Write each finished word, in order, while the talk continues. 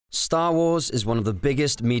Star Wars is one of the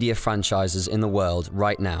biggest media franchises in the world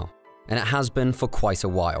right now, and it has been for quite a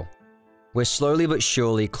while. We're slowly but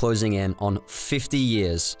surely closing in on 50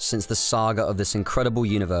 years since the saga of this incredible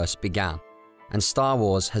universe began, and Star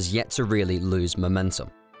Wars has yet to really lose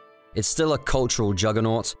momentum. It's still a cultural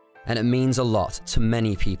juggernaut, and it means a lot to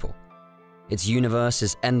many people. Its universe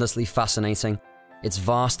is endlessly fascinating, its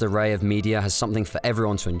vast array of media has something for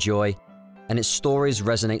everyone to enjoy, and its stories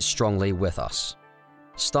resonate strongly with us.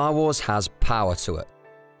 Star Wars has power to it,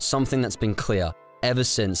 something that's been clear ever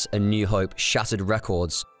since A New Hope shattered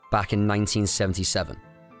records back in 1977.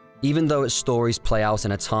 Even though its stories play out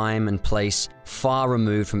in a time and place far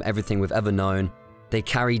removed from everything we've ever known, they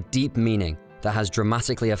carry deep meaning that has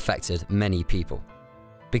dramatically affected many people.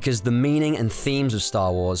 Because the meaning and themes of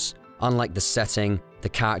Star Wars, unlike the setting, the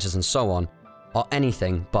characters and so on, are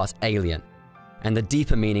anything but alien. And the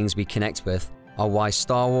deeper meanings we connect with are why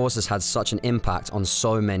Star Wars has had such an impact on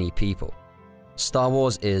so many people. Star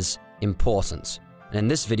Wars is important, and in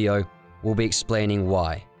this video, we'll be explaining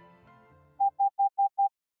why.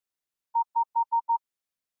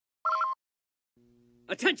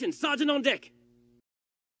 Attention, Sergeant on deck!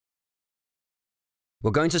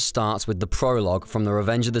 We're going to start with the prologue from the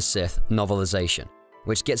Revenge of the Sith novelization,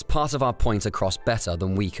 which gets part of our point across better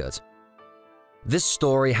than we could. This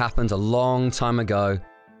story happened a long time ago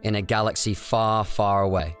in a galaxy far, far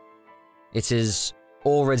away. It is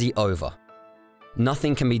already over.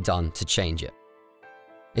 Nothing can be done to change it.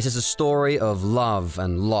 It is a story of love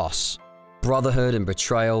and loss, brotherhood and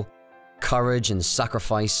betrayal, courage and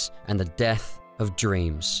sacrifice, and the death of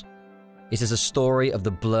dreams. It is a story of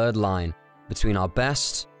the blurred line between our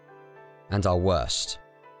best and our worst.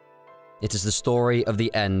 It is the story of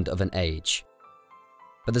the end of an age.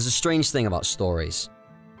 But there's a strange thing about stories.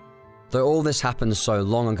 Though all this happened so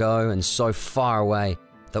long ago and so far away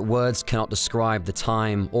that words cannot describe the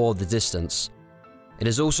time or the distance, it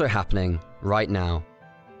is also happening right now,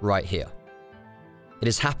 right here. It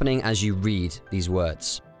is happening as you read these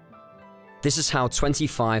words. This is how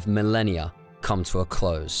 25 millennia come to a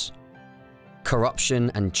close.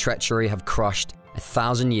 Corruption and treachery have crushed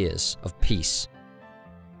 1,000 years of peace.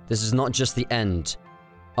 This is not just the end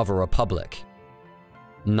of a republic.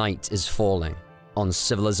 Night is falling on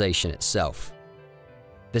civilization itself.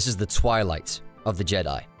 This is the twilight of the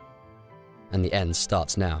Jedi, and the end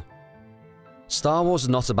starts now. Star Wars is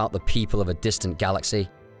not about the people of a distant galaxy.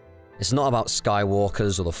 It's not about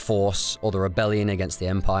Skywalkers or the Force or the rebellion against the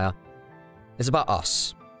Empire. It's about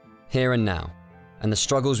us, here and now, and the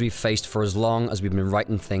struggles we've faced for as long as we've been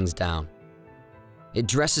writing things down. It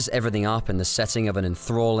dresses everything up in the setting of an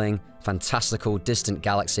enthralling, fantastical, distant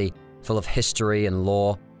galaxy full of history and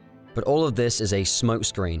lore, but all of this is a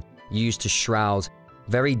smokescreen used to shroud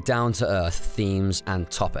very down-to-earth themes and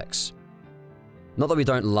topics. Not that we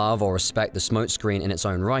don't love or respect the smokescreen in its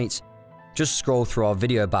own right, just scroll through our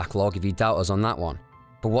video backlog if you doubt us on that one.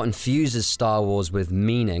 But what infuses Star Wars with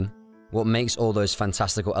meaning, what makes all those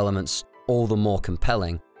fantastical elements all the more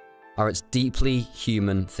compelling, are its deeply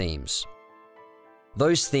human themes.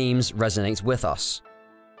 Those themes resonate with us.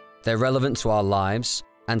 They're relevant to our lives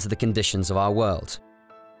and to the conditions of our world.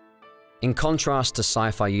 In contrast to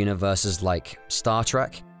sci-fi universes like Star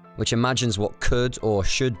Trek, which imagines what could or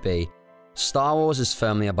should be, Star Wars is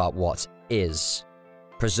firmly about what is,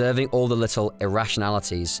 preserving all the little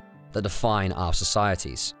irrationalities that define our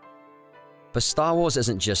societies. But Star Wars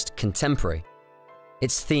isn't just contemporary.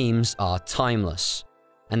 Its themes are timeless,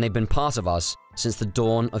 and they've been part of us since the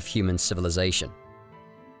dawn of human civilization.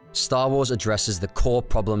 Star Wars addresses the core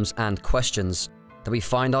problems and questions that we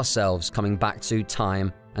find ourselves coming back to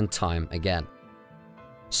time and time again.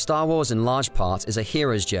 Star Wars in large part is a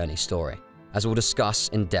hero's journey story, as we'll discuss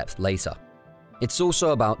in depth later. It's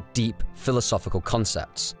also about deep philosophical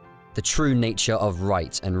concepts, the true nature of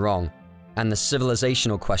right and wrong, and the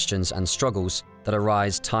civilizational questions and struggles that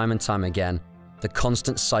arise time and time again, the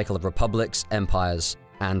constant cycle of republics, empires,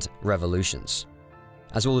 and revolutions.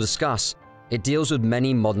 As we'll discuss, it deals with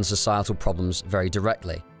many modern societal problems very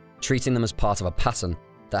directly, treating them as part of a pattern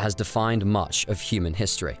that has defined much of human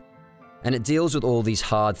history. And it deals with all these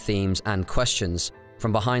hard themes and questions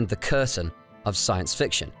from behind the curtain of science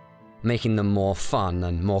fiction, making them more fun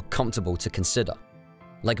and more comfortable to consider.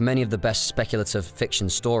 Like many of the best speculative fiction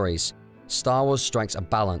stories, Star Wars strikes a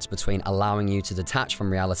balance between allowing you to detach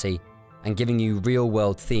from reality and giving you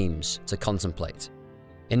real-world themes to contemplate.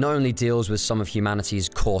 It not only deals with some of humanity's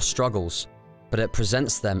core struggles, but it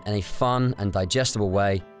presents them in a fun and digestible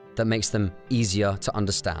way that makes them easier to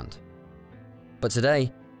understand. But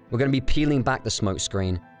today, we're going to be peeling back the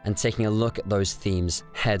smokescreen and taking a look at those themes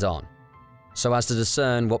head on. so as to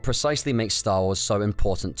discern what precisely makes Star Wars so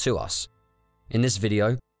important to us. In this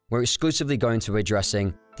video, we're exclusively going to be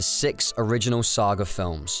addressing the 6 original saga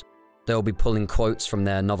films. They'll be pulling quotes from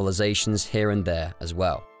their novelizations here and there as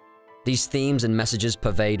well. These themes and messages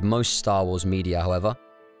pervade most Star Wars media, however.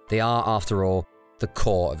 They are, after all, the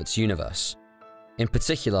core of its universe. In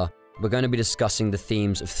particular, we're going to be discussing the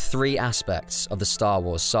themes of 3 aspects of the Star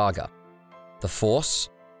Wars saga: the Force,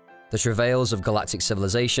 the travails of galactic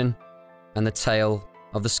civilization, and the tale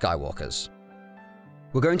of the Skywalkers.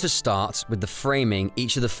 We're going to start with the framing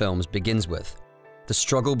each of the films begins with: the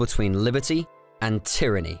struggle between liberty and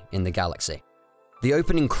tyranny in the galaxy. The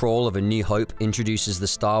opening crawl of A New Hope introduces the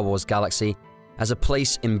Star Wars galaxy as a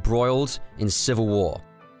place embroiled in civil war,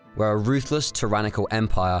 where a ruthless, tyrannical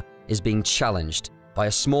empire is being challenged by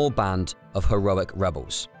a small band of heroic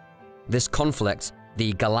rebels. This conflict,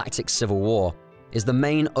 the Galactic Civil War, is the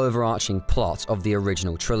main overarching plot of the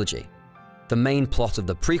original trilogy. The main plot of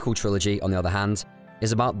the prequel trilogy, on the other hand,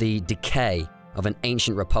 is about the decay of an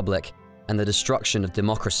ancient republic and the destruction of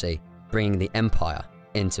democracy, bringing the Empire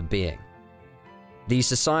into being. The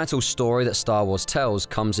societal story that Star Wars tells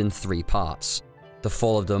comes in 3 parts: the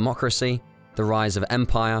fall of democracy, the rise of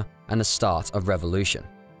empire, and the start of revolution.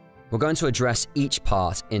 We're going to address each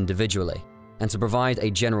part individually, and to provide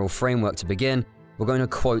a general framework to begin, we're going to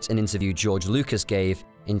quote an interview George Lucas gave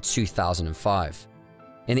in 2005.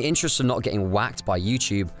 In the interest of not getting whacked by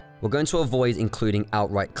YouTube, we're going to avoid including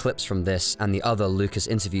outright clips from this and the other Lucas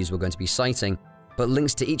interviews we're going to be citing, but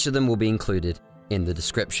links to each of them will be included in the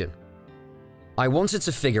description. I wanted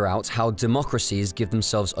to figure out how democracies give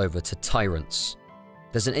themselves over to tyrants.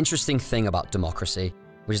 There's an interesting thing about democracy,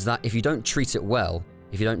 which is that if you don't treat it well,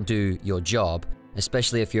 if you don't do your job,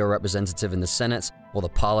 especially if you're a representative in the Senate or the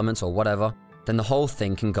Parliament or whatever, then the whole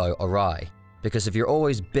thing can go awry. Because if you're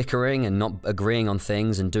always bickering and not agreeing on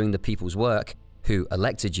things and doing the people's work, who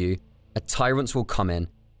elected you, a tyrant will come in,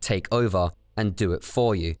 take over, and do it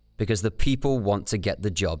for you, because the people want to get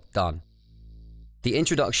the job done. The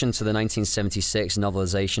introduction to the 1976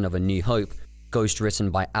 novelization of A New Hope,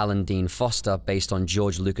 ghost-written by Alan Dean Foster based on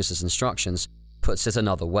George Lucas's instructions, puts it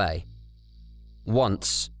another way.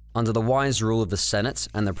 Once, under the wise rule of the Senate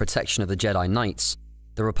and the protection of the Jedi Knights,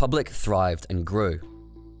 the Republic thrived and grew.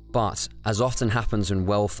 But, as often happens when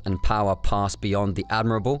wealth and power pass beyond the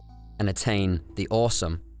admirable and attain the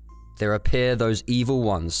awesome, there appear those evil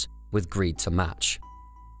ones with greed to match.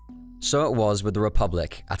 So it was with the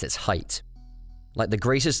Republic at its height. Like the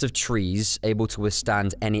greatest of trees able to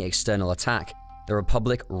withstand any external attack, the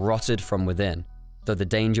Republic rotted from within, though the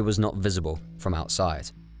danger was not visible from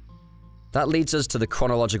outside. That leads us to the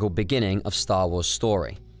chronological beginning of Star Wars'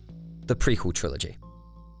 story, the prequel trilogy.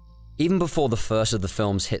 Even before the first of the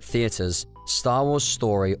films hit theaters, Star Wars'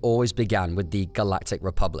 story always began with the Galactic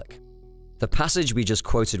Republic. The passage we just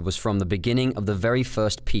quoted was from the beginning of the very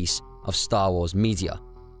first piece of Star Wars media,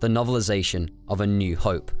 the novelization of A New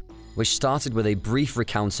Hope, which started with a brief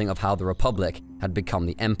recounting of how the Republic had become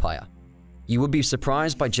the Empire. You would be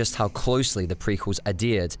surprised by just how closely the prequels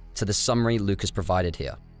adhered to the summary Lucas provided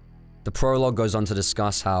here. The prologue goes on to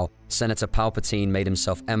discuss how Senator Palpatine made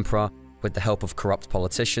himself Emperor with the help of corrupt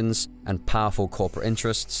politicians and powerful corporate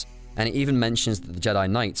interests, and it even mentions that the Jedi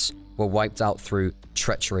Knights were wiped out through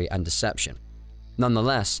treachery and deception.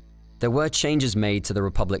 Nonetheless, there were changes made to the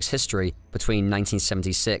Republic's history between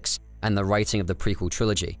 1976 and the writing of the prequel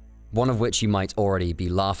trilogy, one of which you might already be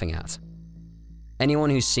laughing at. Anyone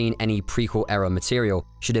who's seen any prequel-era material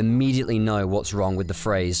should immediately know what's wrong with the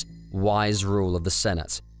phrase, "wise rule of the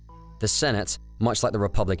Senate." The Senate, much like the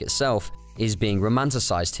Republic itself, is being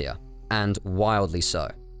romanticized here, and wildly so.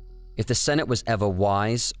 If the Senate was ever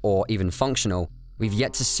wise or even functional, we've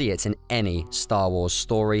yet to see it in any Star Wars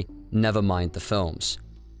story, never mind the films.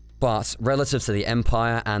 But relative to the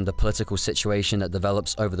Empire and the political situation that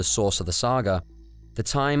develops over the source of the saga, the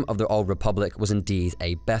time of the Old Republic was indeed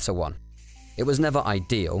a better one. It was never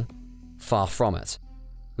ideal, far from it.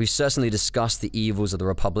 We've certainly discussed the evils of the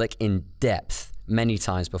Republic in depth many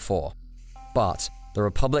times before, but the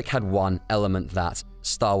Republic had one element that,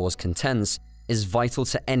 Star Wars contends, is vital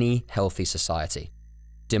to any healthy society: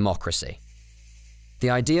 democracy. The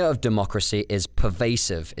idea of democracy is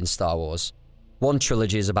pervasive in Star Wars. One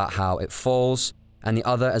trilogy is about how it falls, and the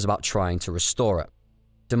other is about trying to restore it.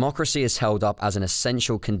 Democracy is held up as an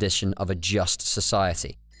essential condition of a just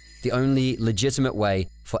society, the only legitimate way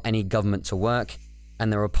for any government to work,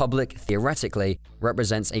 and the Republic theoretically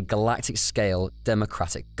represents a galactic-scale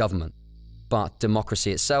democratic government. But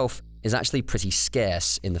democracy itself is actually pretty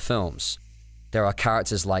scarce in the films. There are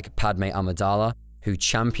characters like Padme Amidala who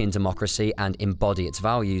champion democracy and embody its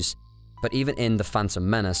values, but even in The Phantom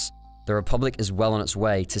Menace, the The Republic is well on its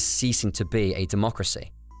way to ceasing to be a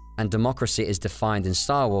democracy, and democracy is defined in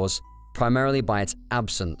Star Wars primarily by its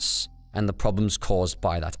absence and the problems caused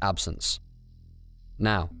by that absence.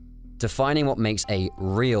 Now, defining what makes a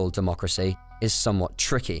real democracy is somewhat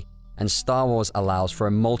tricky, and Star Wars allows for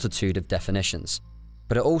a multitude of definitions,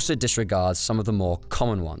 but it also disregards some of the more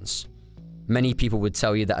common ones. Many people would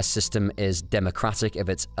tell you that a system is democratic if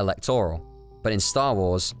it's electoral, but in Star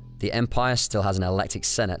Wars, the Empire still has an elected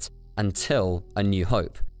Senate until A New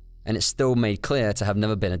Hope, and it's still made clear to have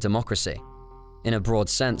never been a democracy. In a broad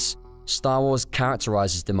sense, Star Wars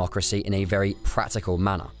characterizes democracy in a very practical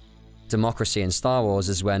manner. Democracy in Star Wars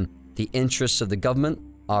is when the interests of the government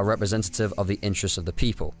are representative of the interests of the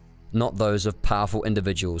people, not those of powerful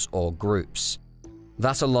individuals or groups.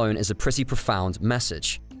 That alone is a pretty profound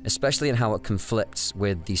message, especially in how it conflicts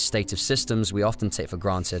with the state of systems we often take for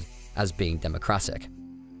granted as being democratic.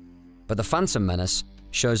 But The Phantom Menace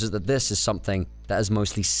shows us that this is something that has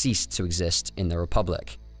mostly ceased to exist in the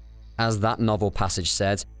Republic. As that novel passage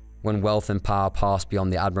said, when wealth and power pass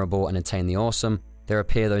beyond the admirable and attain the awesome, there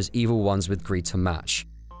appear those evil ones with greed to match.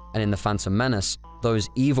 And in The Phantom Menace, those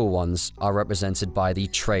evil ones are represented by the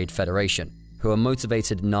Trade Federation, who are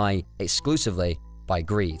motivated nigh exclusively by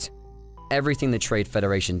greed. Everything the Trade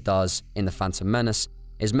Federation does in The Phantom Menace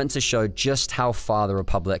is meant to show just how far the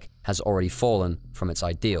Republic has already fallen from its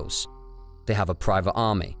ideals. They have a private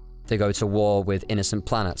army, they go to war with innocent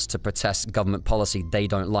planets to protest government policy they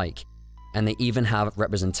don't like, and they even have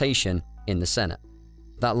representation in the Senate.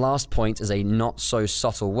 That last point is a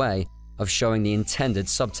not-so-subtle way of showing the intended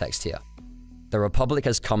subtext here. The Republic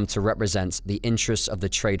has come to represent the interests of the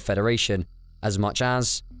Trade Federation as much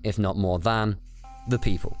as, if not more than, the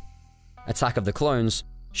people. Attack of the Clones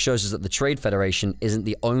shows us that the Trade Federation isn't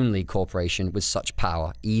the only corporation with such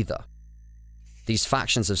power either. These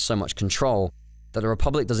factions have so much control that the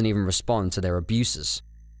Republic doesn't even respond to their abuses.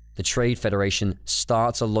 The Trade Federation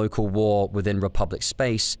starts a local war within Republic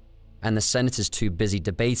space, and the Senate is too busy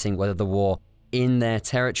debating whether the war in their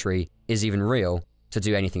territory is even real to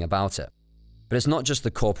do anything about it. But it's not just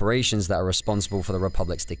the corporations that are responsible for the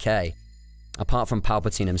Republic's decay. Apart from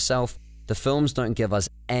Palpatine himself, the films don't give us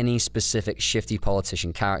any specific shifty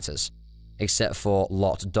politician characters, except for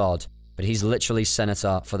Lot Dodd, but he's literally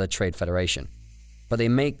senator for the Trade Federation. But they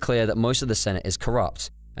make clear that most of the Senate is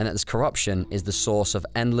corrupt, and that this corruption is the source of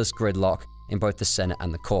endless gridlock in both the Senate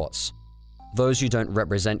and the courts. Those who don't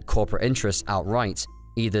represent corporate interests outright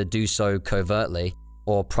either do so covertly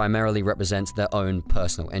or primarily represent their own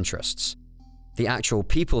personal interests. The actual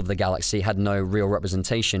people of the galaxy had no real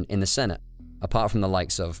representation in the Senate, apart from the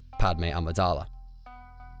likes of Padme Amidala.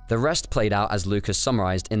 The rest played out as Lucas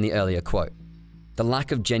summarized in the earlier quote. The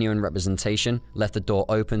lack of genuine representation left the door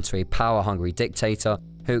open to a power-hungry dictator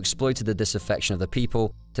who exploited the disaffection of the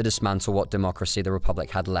people to dismantle what democracy the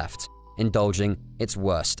Republic had left, indulging its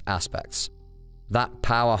worst aspects. That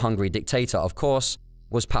power-hungry dictator, of course,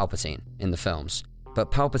 was Palpatine in the films,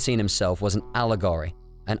 but Palpatine himself was an allegory,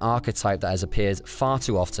 an archetype that has appeared far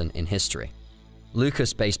too often in history.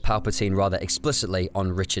 Lucas based Palpatine rather explicitly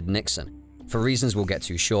on Richard Nixon, for reasons we'll get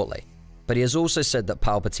to shortly. But he has also said that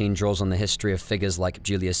Palpatine draws on the history of figures like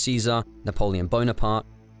Julius Caesar, Napoleon Bonaparte,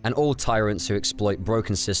 and all tyrants who exploit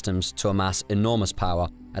broken systems to amass enormous power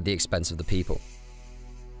at the expense of the people.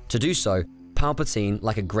 To do so, Palpatine,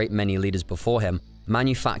 like a great many leaders before him,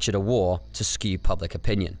 manufactured a war to skew public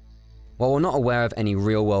opinion. While we're not aware of any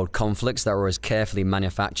real-world conflicts that were as carefully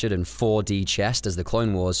manufactured and 4D chessed as the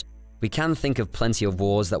Clone Wars, we can think of plenty of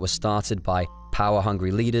wars that were started by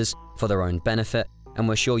power-hungry leaders for their own benefit, and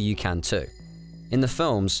we're sure you can too. In the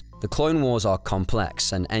films, the Clone Wars are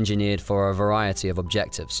complex and engineered for a variety of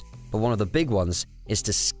objectives, but one of the big ones is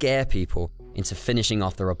to scare people into finishing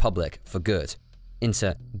off the Republic for good,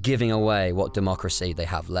 into giving away what democracy they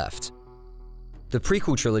have left. The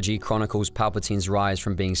prequel trilogy chronicles Palpatine's rise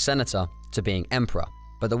from being senator to being emperor,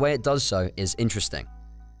 but the way it does so is interesting.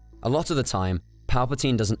 A lot of the time,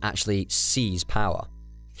 Palpatine doesn't actually seize power.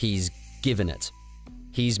 He's given it.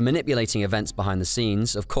 He's manipulating events behind the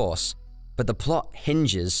scenes, of course, but the plot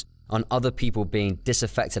hinges on other people being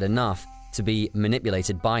disaffected enough to be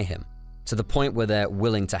manipulated by him, to the point where they're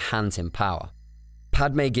willing to hand him power.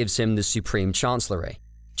 Padme gives him the Supreme Chancellery.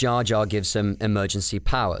 Jar Jar gives him emergency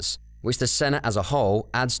powers, which the Senate as a whole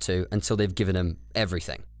adds to until they've given him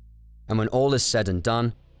everything. And when all is said and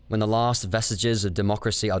done, when the last vestiges of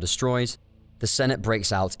democracy are destroyed, the Senate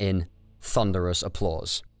breaks out in thunderous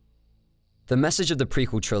applause. The message of the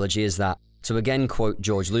prequel trilogy is that, to again quote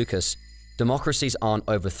George Lucas, democracies aren't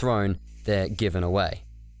overthrown, they're given away.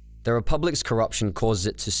 The Republic's corruption causes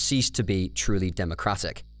it to cease to be truly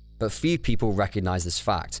democratic, but few people recognize this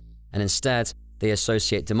fact, and instead they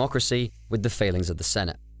associate democracy with the failings of the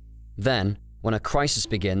Senate. Then, when a crisis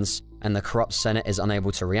begins and the corrupt Senate is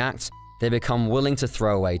unable to react, they become willing to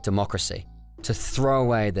throw away democracy, to throw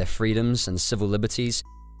away their freedoms and civil liberties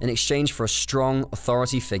in exchange for a strong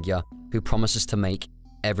authority figure who promises to make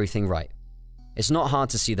everything right. It's not hard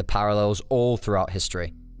to see the parallels all throughout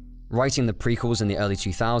history. Writing the prequels in the early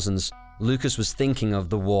 2000s, Lucas was thinking of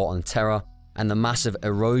the war on terror and the massive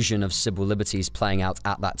erosion of civil liberties playing out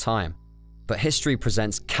at that time. But history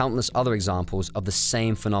presents countless other examples of the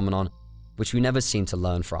same phenomenon, which we never seem to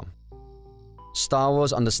learn from. Star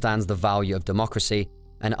Wars understands the value of democracy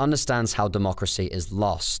and understands how democracy is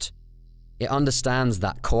lost. It understands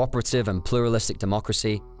that cooperative and pluralistic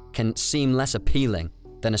democracy can seem less appealing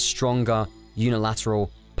than a stronger,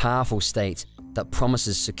 unilateral, powerful state that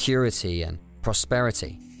promises security and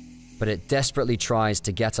prosperity. But it desperately tries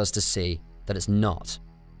to get us to see that it's not.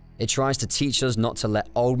 It tries to teach us not to let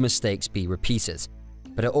old mistakes be repeated,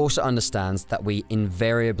 but it also understands that we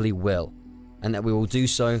invariably will, and that we will do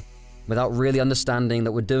so without really understanding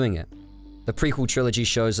that we're doing it. The prequel trilogy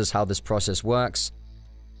shows us how this process works.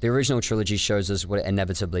 The original trilogy shows us what it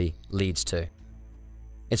inevitably leads to.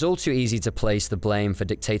 It's all too easy to place the blame for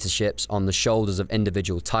dictatorships on the shoulders of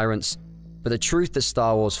individual tyrants, but the truth that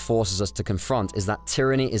Star Wars forces us to confront is that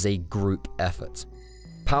tyranny is a group effort.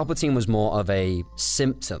 Palpatine was more of a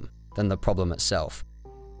symptom than the problem itself.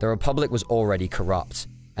 The Republic was already corrupt,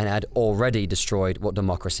 and had already destroyed what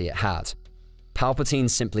democracy it had. Palpatine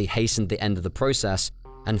simply hastened the end of the process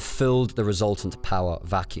and filled the resultant power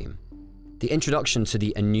vacuum. The introduction to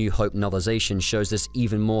the A New Hope novelization shows this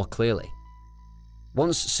even more clearly.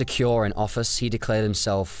 Once secure in office, he declared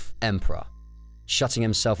himself emperor, shutting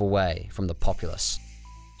himself away from the populace.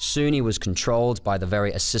 Soon he was controlled by the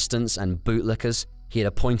very assistants and bootlickers he had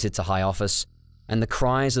appointed to high office, and the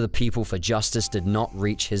cries of the people for justice did not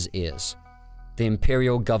reach his ears. The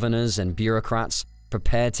imperial governors and bureaucrats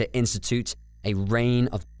prepared to institute a reign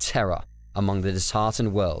of terror among the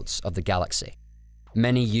disheartened worlds of the galaxy.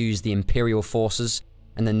 Many used the imperial forces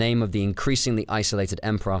and the name of the increasingly isolated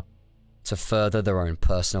emperor to further their own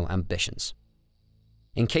personal ambitions.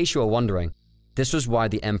 In case you are wondering, this was why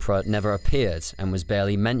the emperor never appeared and was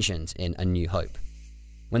barely mentioned in A New Hope.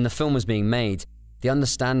 When the film was being made, the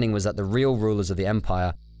understanding was that the real rulers of the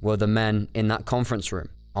empire were the men in that conference room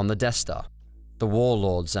on the Death Star, the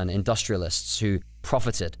warlords and industrialists who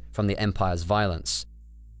profited from the empire's violence.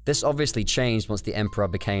 This obviously changed once the emperor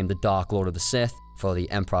became the Dark Lord of the Sith for The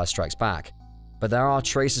Empire Strikes Back, but there are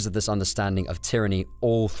traces of this understanding of tyranny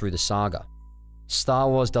all through the saga. Star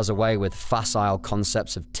Wars does away with facile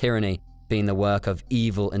concepts of tyranny being the work of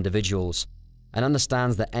evil individuals, and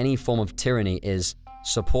understands that any form of tyranny is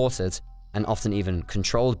supported and often even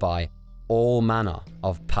controlled by all manner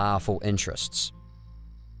of powerful interests.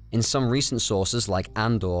 In some recent sources like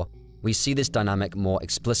Andor, we see this dynamic more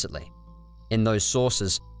explicitly. In those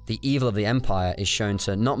sources, the evil of the Empire is shown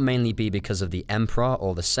to not mainly be because of the Emperor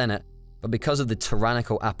or the Senate, but because of the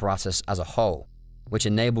tyrannical apparatus as a whole, which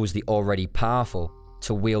enables the already powerful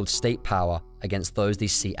to wield state power against those they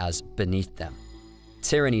see as beneath them.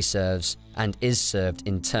 Tyranny serves and is served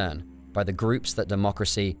in turn by the groups that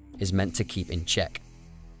democracy is meant to keep in check.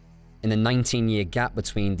 In the 19-year gap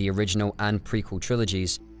between the original and prequel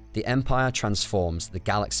trilogies, the Empire transforms the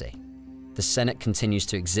galaxy. The Senate continues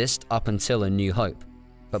to exist up until A New Hope,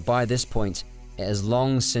 but by this point, it has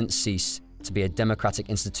long since ceased to be a democratic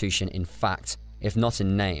institution in fact, if not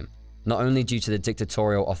in name, not only due to the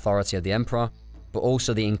dictatorial authority of the Emperor, but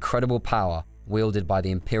also the incredible power wielded by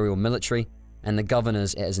the Imperial military and the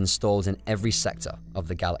governors it has installed in every sector of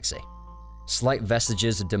the galaxy. Slight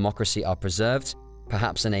vestiges of democracy are preserved,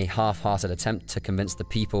 perhaps in a half-hearted attempt to convince the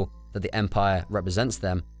people that the Empire represents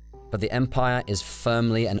them, but the Empire is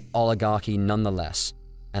firmly an oligarchy nonetheless,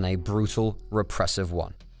 and a brutal, repressive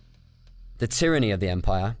one. The tyranny of the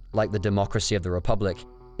Empire, like the democracy of the Republic,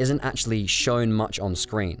 isn't actually shown much on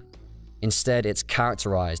screen. Instead, it's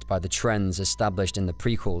characterized by the trends established in the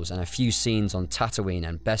prequels and a few scenes on Tatooine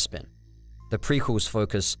and Bespin. The prequels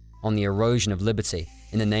focus on the erosion of liberty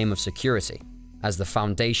in the name of security as the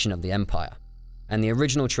foundation of the Empire, and the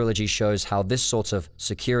original trilogy shows how this sort of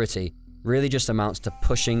security really just amounts to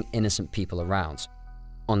pushing innocent people around.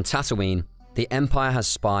 On Tatooine, the Empire has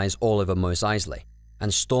spies all over Mos Eisley,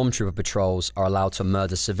 and stormtrooper patrols are allowed to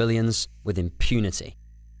murder civilians with impunity.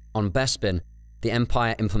 On Bespin, the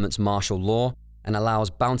Empire implements martial law and allows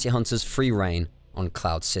bounty hunters free reign on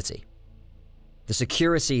Cloud City. The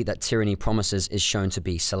security that tyranny promises is shown to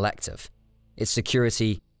be selective. It's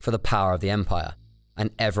security for the power of the Empire, and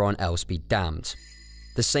everyone else be damned.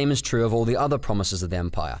 The same is true of all the other promises of the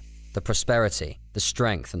Empire. the prosperity, the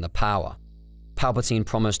strength, and the power. Palpatine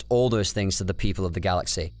promised all those things to the people of the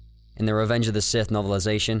galaxy. In the Revenge of the Sith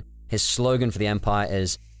novelization, his slogan for the Empire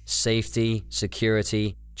is safety,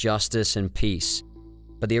 security, justice, and peace.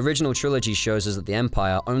 But the original trilogy shows us that the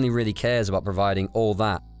Empire only really cares about providing all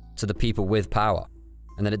that to the people with power,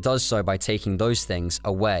 and that it does so by taking those things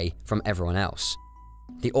away from everyone else.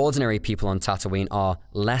 The ordinary people on Tatooine are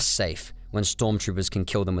less safe when stormtroopers can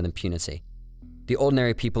kill them with impunity. The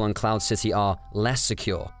ordinary people on Cloud City are less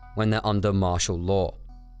secure when they're under martial law.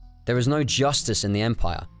 There is no justice in the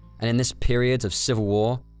Empire, and in this period of civil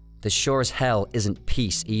war, there sure as hell isn't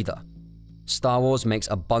peace either. Star Wars makes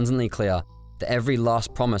abundantly clear that every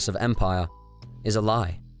last promise of Empire is a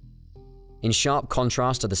lie. In sharp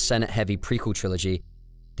contrast to the Senate-heavy prequel trilogy,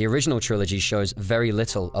 the original trilogy shows very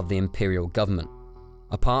little of the Imperial government.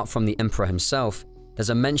 Apart from the Emperor himself, there's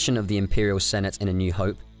a mention of the Imperial Senate in A New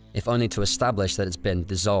Hope, if only to establish that it's been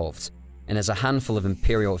dissolved, and there's a handful of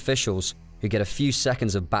Imperial officials who get a few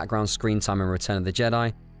seconds of background screen time in Return of the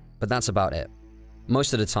Jedi, but that's about it.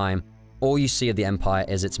 Most of the time, all you see of the Empire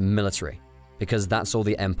is its military, because that's all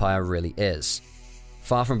the Empire really is.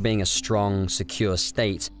 Far from being a strong, secure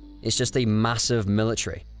state, it's just a massive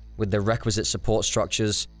military, with the requisite support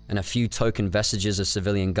structures and a few token vestiges of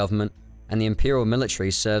civilian government, and the Imperial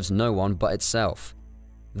military serves no one but itself.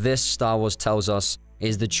 This, Star Wars tells us,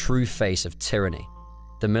 is the true face of tyranny,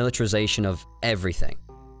 the militarization of everything,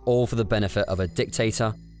 all for the benefit of a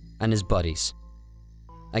dictator and his buddies.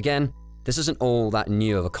 Again, this isn't all that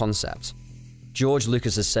new of a concept. George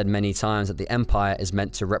Lucas has said many times that the Empire is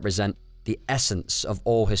meant to represent the essence of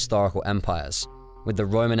all historical empires, with the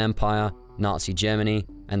Roman Empire, Nazi Germany,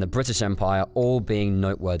 and the British Empire all being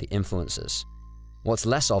noteworthy influences. What's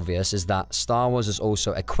less obvious is that Star Wars is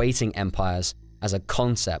also equating empires as a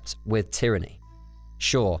concept with tyranny.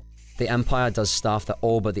 Sure, the Empire does stuff that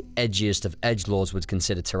all but the edgiest of edgelords would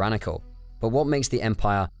consider tyrannical, but what makes the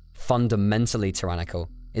Empire fundamentally tyrannical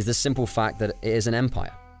is the simple fact that it is an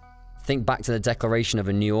empire. Think back to the declaration of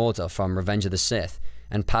a new order from Revenge of the Sith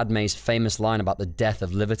and Padme's famous line about the death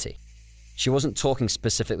of liberty. She wasn't talking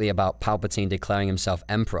specifically about Palpatine declaring himself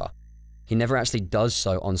emperor. He never actually does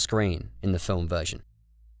so on screen in the film version.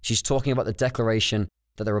 She's talking about the declaration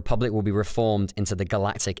that the Republic will be reformed into the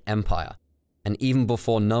Galactic Empire. And even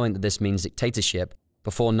before knowing that this means dictatorship,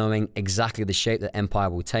 before knowing exactly the shape that empire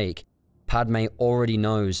will take, Padme already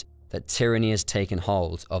knows that tyranny has taken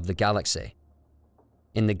hold of the galaxy.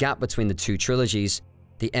 In the gap between the two trilogies,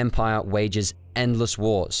 the Empire wages endless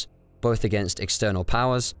wars, both against external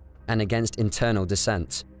powers and against internal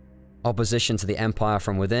dissent. Opposition to the Empire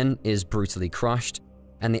from within is brutally crushed,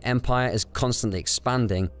 and the Empire is constantly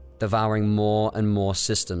expanding, devouring more and more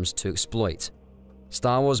systems to exploit.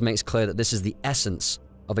 Star Wars makes clear that this is the essence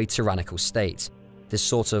of a tyrannical state, this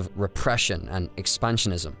sort of repression and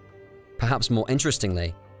expansionism. Perhaps more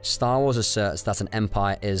interestingly, Star Wars asserts that an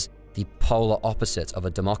empire is the polar opposite of a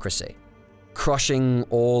democracy, crushing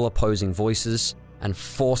all opposing voices and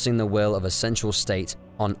forcing the will of a central state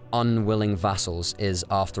on unwilling vassals is,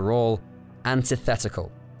 after all,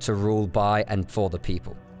 antithetical to rule by and for the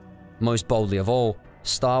people. Most boldly of all,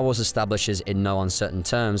 Star Wars establishes in no uncertain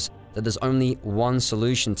terms that there's only one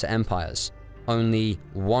solution to empires, only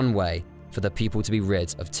one way for the people to be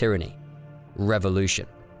rid of tyranny: revolution.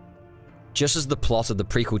 Just as the plot of the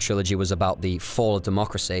prequel trilogy was about the fall of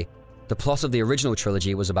democracy, the plot of the original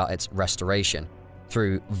trilogy was about its restoration,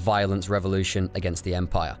 through violent revolution against the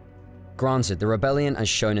Empire. Granted, the rebellion as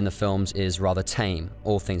shown in the films is rather tame,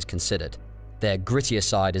 all things considered. Their grittier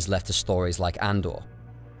side is left to stories like Andor.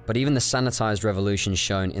 But even the sanitized revolution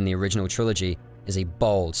shown in the original trilogy is a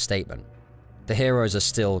bold statement. The heroes are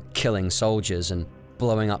still killing soldiers and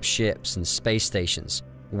blowing up ships and space stations,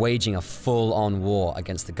 waging a full-on war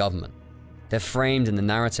against the government. They're framed in the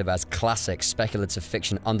narrative as classic speculative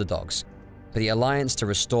fiction underdogs, but the alliance to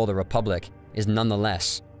restore the Republic is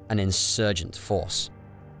nonetheless an insurgent force.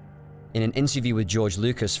 In an interview with George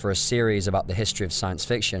Lucas for a series about the history of science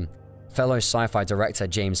fiction, fellow sci-fi director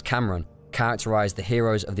James Cameron characterized the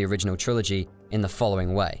heroes of the original trilogy in the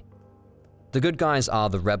following way. The good guys are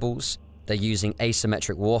the rebels. They're using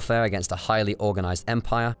asymmetric warfare against a highly organized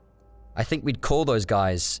empire. I think we'd call those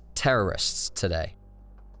guys terrorists today.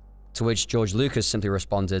 To which George Lucas simply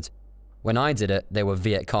responded, "When I did it, they were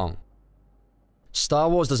Viet Cong." Star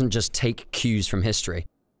Wars doesn't just take cues from history,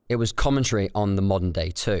 it was commentary on the modern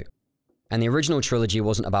day too. And the original trilogy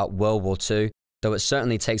wasn't about World War II, though it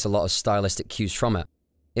certainly takes a lot of stylistic cues from it.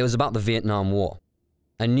 It was about the Vietnam War.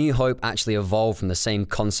 A New Hope actually evolved from the same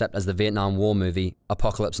concept as the Vietnam War movie,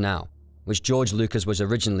 Apocalypse Now, which George Lucas was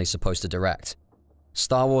originally supposed to direct.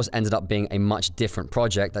 Star Wars ended up being a much different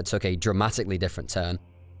project that took a dramatically different turn,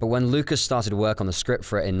 but when Lucas started work on the script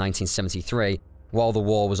for it in 1973, while the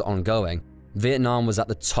war was ongoing, Vietnam was at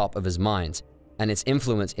the top of his mind, and its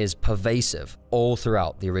influence is pervasive all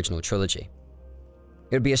throughout the original trilogy.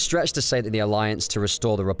 It would be a stretch to say that the alliance to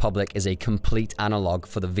restore the Republic is a complete analog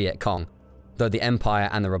for the Viet Cong, though the Empire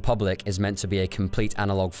and the Republic is meant to be a complete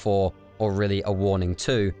analog for, or really a warning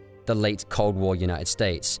to, the late Cold War United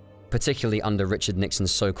States, particularly under Richard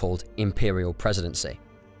Nixon's so-called imperial presidency.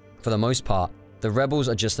 For the most part, the rebels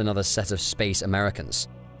are just another set of space Americans,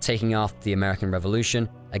 taking after the American Revolution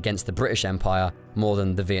against the British Empire more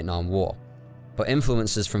than the Vietnam War. But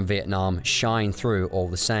influences from Vietnam shine through all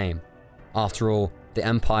the same. After all, the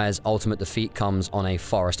Empire's ultimate defeat comes on a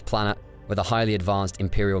forest planet where the highly advanced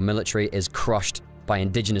imperial military is crushed by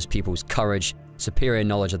indigenous people's courage, superior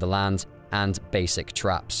knowledge of the land, and basic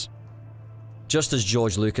traps. Just as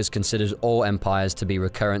George Lucas considers all empires to be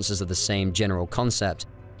recurrences of the same general concept,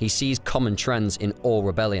 he sees common trends in all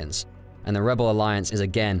rebellions, and the Rebel Alliance is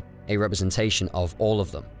again a representation of all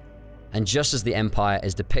of them. And just as the Empire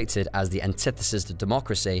is depicted as the antithesis to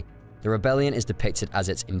democracy, the Rebellion is depicted as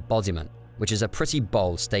its embodiment, which is a pretty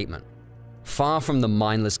bold statement. Far from the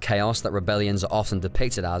mindless chaos that rebellions are often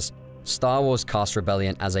depicted as, Star Wars casts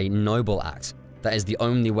rebellion as a noble act that is the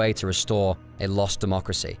only way to restore a lost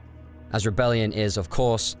democracy, as rebellion is, of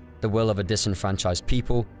course, the will of a disenfranchised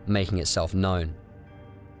people making itself known.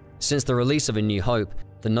 Since the release of A New Hope,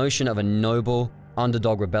 the notion of a noble,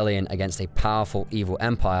 underdog rebellion against a powerful evil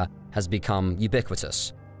empire has become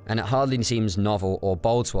ubiquitous, and it hardly seems novel or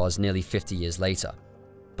bold to us nearly 50 years later.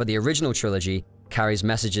 But the original trilogy carries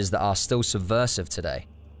messages that are still subversive today.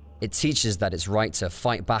 It teaches that it's right to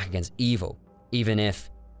fight back against evil, even if,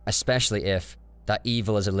 especially if, that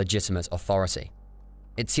evil is a legitimate authority.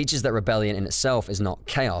 It teaches that rebellion in itself is not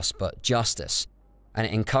chaos, but justice, and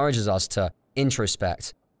it encourages us to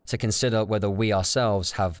introspect, to consider whether we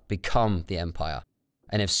ourselves have become the Empire,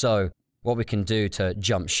 and if so, what we can do to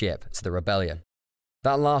jump ship to the rebellion.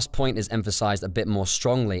 That last point is emphasized a bit more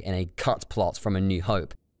strongly in a cut plot from A New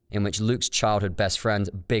Hope, in which Luke's childhood best friend,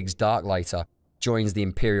 Biggs Darklighter, joins the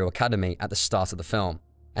Imperial Academy at the start of the film,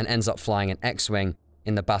 and ends up flying an X-Wing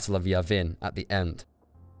in the Battle of Yavin at the end.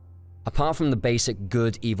 Apart from the basic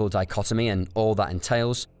good-evil dichotomy and all that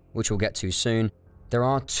entails, which we'll get to soon, there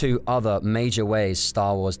are two other major ways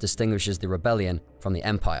Star Wars distinguishes the Rebellion from the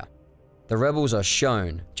Empire. The Rebels are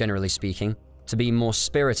shown, generally speaking, to be more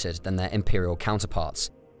spirited than their Imperial counterparts,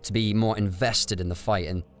 to be more invested in the fight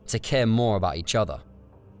and to care more about each other.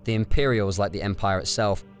 The Imperials, like the Empire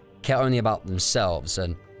itself, care only about themselves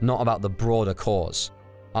and not about the broader cause.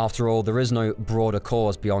 After all, there is no broader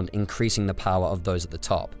cause beyond increasing the power of those at the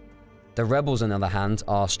top. The Rebels, on the other hand,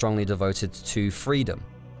 are strongly devoted to freedom,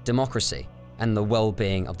 democracy, and the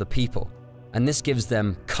well-being of the people, and this gives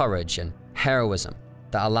them courage and heroism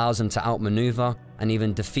that allows them to outmaneuver and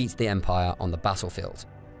even defeat the Empire on the battlefield.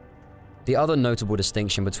 The other notable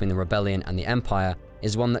distinction between the Rebellion and the Empire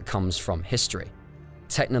is one that comes from history: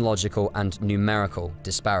 technological and numerical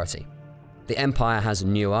disparity. The Empire has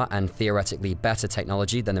newer and theoretically better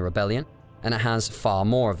technology than the Rebellion, and it has far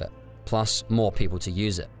more of it, plus more people to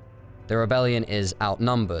use it. The Rebellion is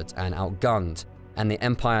outnumbered and outgunned, and the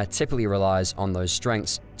Empire typically relies on those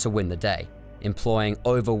strengths to win the day, employing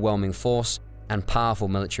overwhelming force and powerful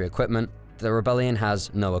military equipment that the Rebellion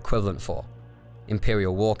has no equivalent for: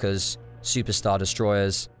 Imperial walkers, superstar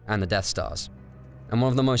destroyers, and the Death Stars. And one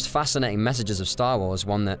of the most fascinating messages of Star Wars,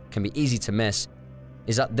 one that can be easy to miss,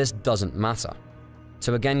 is that this doesn't matter.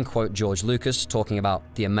 To again quote George Lucas talking about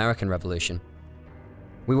the American Revolution,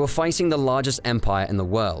 "We were fighting the largest empire in the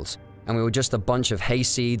world, and we were just a bunch of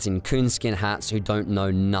hayseeds in coonskin hats who don't know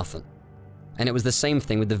nothing." And it was the same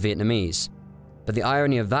thing with the Vietnamese. But the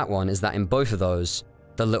irony of that one is that in both of those,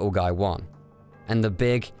 the little guy won. And the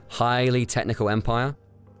big, highly technical empire,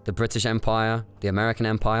 the British Empire, the American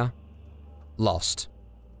Empire, lost.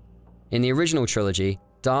 In the original trilogy,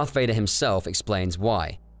 Darth Vader himself explains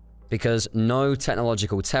why. Because no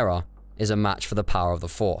technological terror is a match for the power of the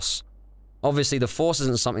Force. Obviously, the Force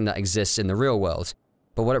isn't something that exists in the real world,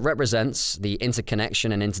 but what it represents, the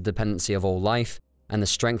interconnection and interdependency of all life, and the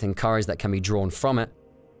strength and courage that can be drawn from it,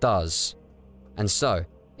 does. And so,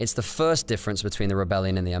 it's the first difference between the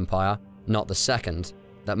Rebellion and the Empire, not the second,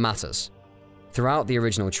 that matters. Throughout the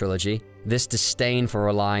original trilogy, this disdain for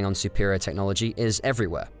relying on superior technology is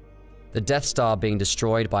everywhere. The Death Star being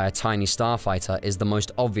destroyed by a tiny starfighter is the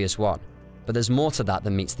most obvious one, but there's more to that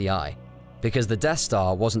than meets the eye, because the Death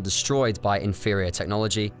Star wasn't destroyed by inferior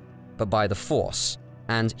technology, but by the Force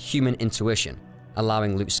and human intuition,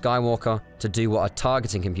 allowing Luke Skywalker to do what a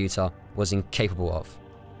targeting computer was incapable of.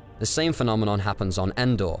 The same phenomenon happens on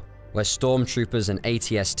Endor, where stormtroopers and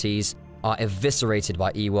ATSTs are eviscerated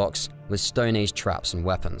by Ewoks with Stone Age traps and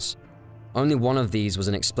weapons. Only one of these was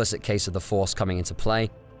an explicit case of the Force coming into play,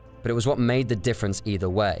 but it was what made the difference either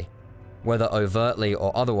way. Whether overtly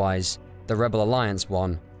or otherwise, the Rebel Alliance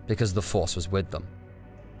won because the Force was with them.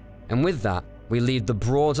 And with that, we leave the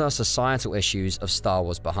broader societal issues of Star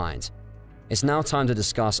Wars behind. It's now time to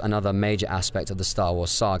discuss another major aspect of the Star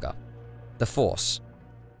Wars saga: the Force.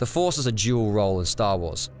 The Force has a dual role in Star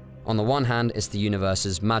Wars. On the one hand, it's the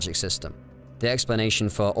universe's magic system, the explanation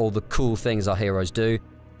for all the cool things our heroes do,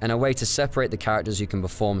 and a way to separate the characters who can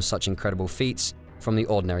perform such incredible feats from the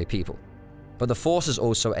ordinary people. But the Force is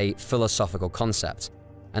also a philosophical concept,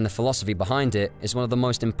 and the philosophy behind it is one of the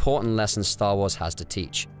most important lessons Star Wars has to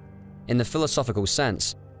teach. In the philosophical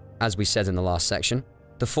sense, as we said in the last section,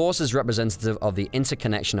 the Force is representative of the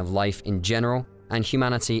interconnection of life in general and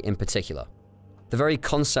humanity in particular. The very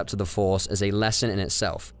concept of the Force is a lesson in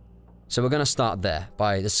itself. So we're going to start there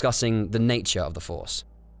by discussing the nature of the Force.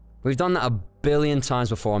 We've done that a billion times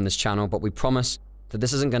before on this channel, but we promise that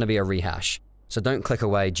this isn't going to be a rehash, so don't click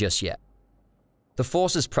away just yet. The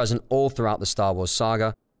Force is present all throughout the Star Wars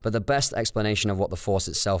saga, but the best explanation of what the Force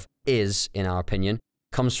itself is, in our opinion,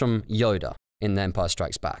 comes from Yoda in The Empire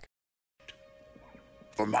Strikes Back.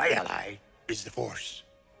 For my ally is the Force,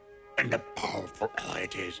 and a powerful ally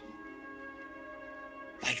it is.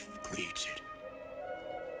 Life creates it,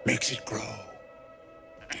 makes it grow.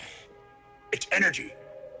 Its energy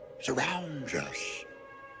surrounds us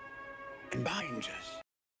and binds us.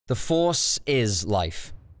 The Force is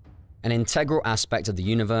life, an integral aspect of the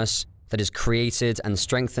universe that is created and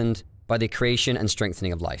strengthened by the creation and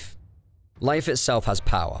strengthening of life. Life itself has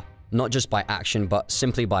power, not just by action, but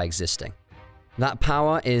simply by existing. That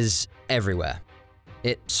power is everywhere.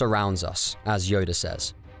 It surrounds us, as Yoda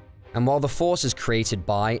says. And while the Force is created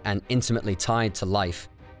by and intimately tied to life,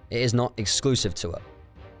 it is not exclusive to it.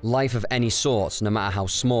 Life of any sort, no matter how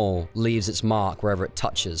small, leaves its mark wherever it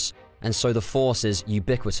touches, and so the Force is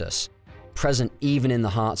ubiquitous, present even in the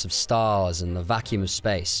hearts of stars and the vacuum of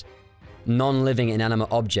space. Non-living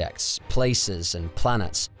inanimate objects, places, and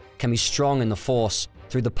planets can be strong in the Force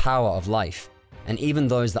through the power of life, and even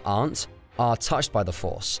those that aren't are touched by the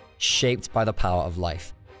Force, shaped by the power of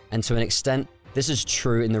life. And to an extent, this is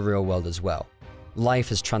true in the real world as well. Life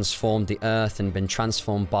has transformed the Earth and been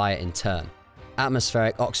transformed by it in turn.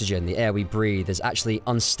 Atmospheric oxygen, the air we breathe, is actually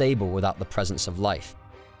unstable without the presence of life.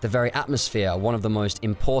 The very atmosphere, one of the most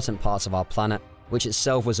important parts of our planet, which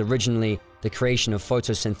itself was originally the creation of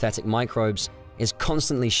photosynthetic microbes, is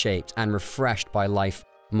constantly shaped and refreshed by life,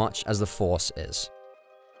 much as the Force is.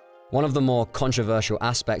 One of the more controversial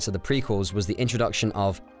aspects of the prequels was the introduction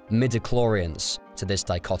of midichlorians to this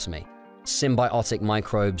dichotomy, symbiotic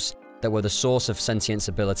microbes that were the source of sentient's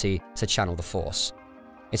ability to channel the Force.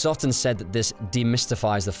 It's often said that this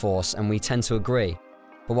demystifies the Force, and we tend to agree.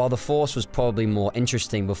 But while the Force was probably more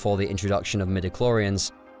interesting before the introduction of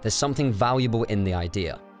midichlorians, there's something valuable in the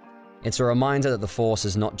idea. It's a reminder that the Force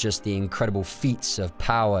is not just the incredible feats of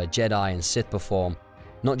power Jedi and Sith perform,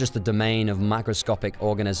 not just the domain of macroscopic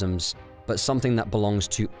organisms, but something that belongs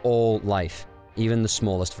to all life, even the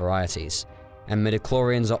smallest varieties. And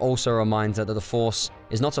midichlorians are also a reminder that the Force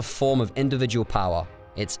is not a form of individual power,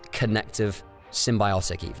 it's connective,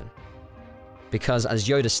 symbiotic even. Because as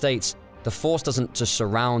Yoda states, the Force doesn't just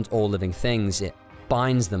surround all living things, it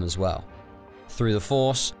binds them as well. Through the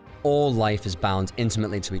Force, all life is bound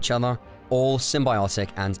intimately to each other, all symbiotic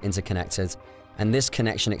and interconnected, and this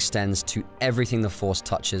connection extends to everything the Force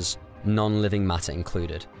touches, non-living matter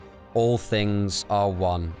included. All things are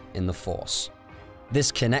one in the Force.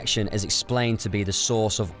 This connection is explained to be the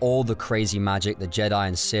source of all the crazy magic the Jedi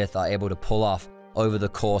and Sith are able to pull off over the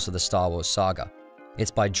course of the Star Wars saga.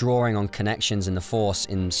 It's by drawing on connections in the Force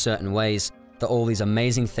in certain ways that all these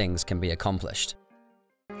amazing things can be accomplished.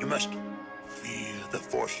 You must feel the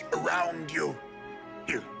Force around you.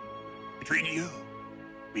 Here, between you,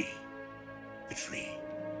 me, the tree,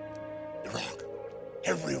 the rock,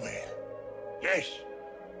 everywhere. Yes,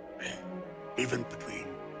 even between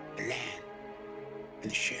the land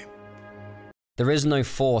and the ship. There is no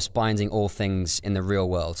Force binding all things in the real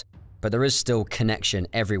world, but there is still connection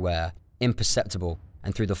everywhere, imperceptible,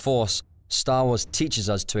 and through the Force, Star Wars teaches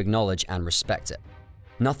us to acknowledge and respect it.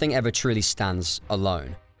 Nothing ever truly stands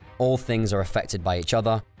alone. All things are affected by each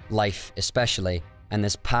other, life especially, and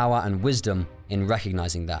there's power and wisdom in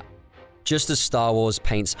recognizing that. Just as Star Wars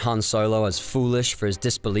paints Han Solo as foolish for his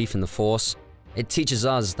disbelief in the Force, it teaches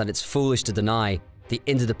us that it's foolish to deny the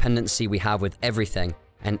interdependency we have with everything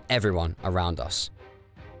and everyone around us.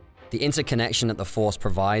 The interconnection that the Force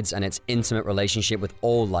provides and its intimate relationship with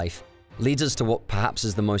all life leads us to what perhaps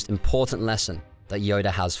is the most important lesson that Yoda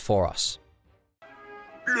has for us.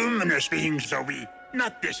 Luminous beings are we,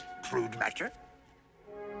 not this crude matter.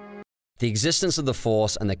 The existence of the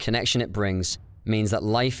Force and the connection it brings means that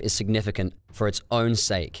life is significant for its own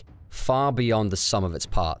sake, far beyond the sum of its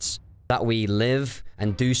parts. That we live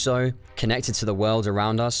and do so connected to the world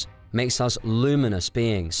around us makes us luminous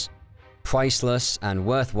beings, priceless and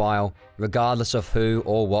worthwhile regardless of who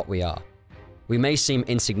or what we are. We may seem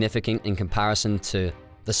insignificant in comparison to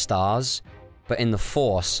the stars, but in the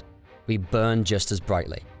Force, we burn just as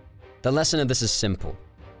brightly. The lesson of this is simple.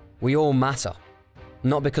 We all matter,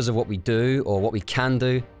 not because of what we do or what we can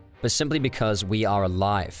do, but simply because we are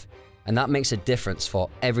alive, and that makes a difference for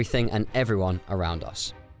everything and everyone around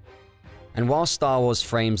us. And while Star Wars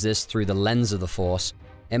frames this through the lens of the Force,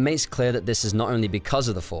 it makes clear that this is not only because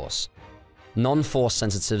of the Force. Non-Force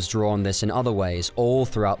sensitives draw on this in other ways all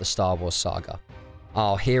throughout the Star Wars saga.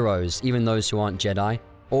 Our heroes, even those who aren't Jedi,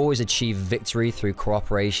 always achieve victory through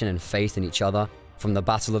cooperation and faith in each other, from the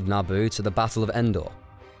Battle of Naboo to the Battle of Endor.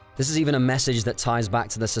 This is even a message that ties back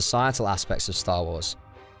to the societal aspects of Star Wars,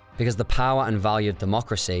 because the power and value of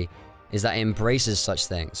democracy is that it embraces such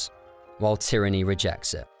things, while tyranny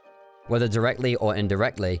rejects it. Whether directly or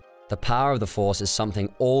indirectly, the power of the Force is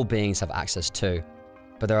something all beings have access to,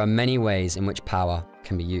 but there are many ways in which power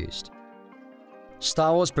can be used.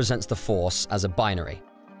 Star Wars presents the Force as a binary,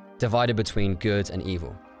 divided between good and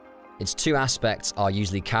evil. Its two aspects are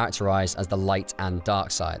usually characterized as the light and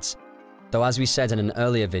dark sides, though as we said in an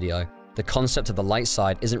earlier video, the concept of the light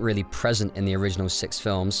side isn't really present in the original 6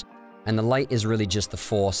 films, and the light is really just the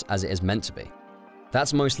Force as it is meant to be.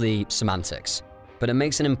 That's mostly semantics, but it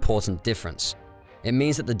makes an important difference. It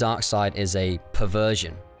means that the dark side is a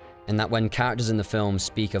perversion, and that when characters in the film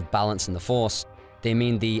speak of balance in the Force, they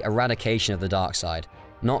mean the eradication of the dark side,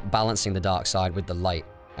 not balancing the dark side with the light,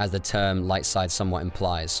 as the term light side somewhat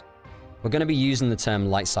implies. We're going to be using the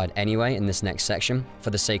term light side anyway in this next section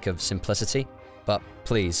for the sake of simplicity, but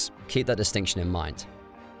please keep that distinction in mind.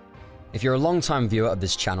 If you're a long-time viewer of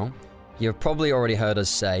this channel, you've probably already heard us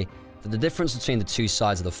say that the difference between the two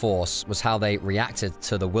sides of the Force was how they reacted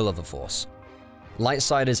to the will of the Force.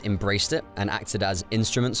 Lightsiders embraced it and acted as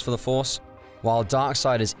instruments for the Force, while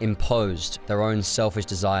Darksiders imposed their own selfish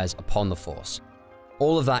desires upon the Force.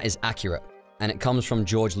 All of that is accurate, and it comes from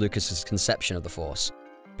George Lucas's conception of the Force,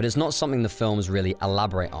 but it's not something the films really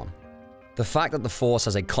elaborate on. The fact that the Force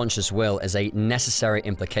has a conscious will is a necessary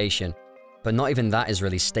implication, but not even that is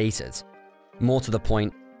really stated. More to the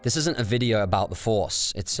point, this isn't a video about the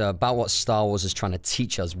Force, it's about what Star Wars is trying to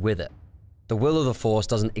teach us with it. The will of the Force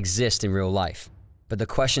doesn't exist in real life, but the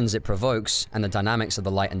questions it provokes and the dynamics of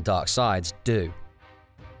the light and dark sides do.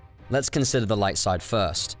 Let's consider the light side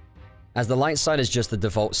first. As the light side is just the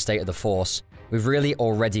default state of the Force, we've really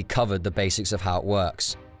already covered the basics of how it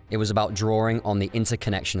works. It was about drawing on the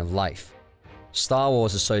interconnection of life. Star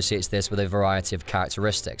Wars associates this with a variety of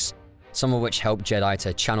characteristics, some of which help Jedi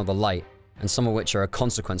to channel the light, and some of which are a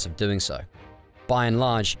consequence of doing so. By and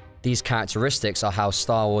large, these characteristics are how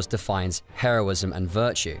Star Wars defines heroism and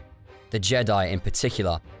virtue. The Jedi, in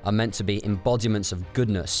particular, are meant to be embodiments of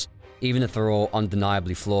goodness, even if they're all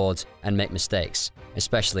undeniably flawed and make mistakes,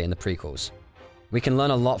 especially in the prequels. We can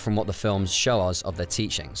learn a lot from what the films show us of their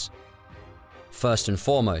teachings. First and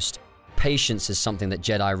foremost, patience is something that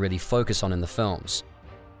Jedi really focus on in the films.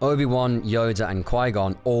 Obi-Wan, Yoda, and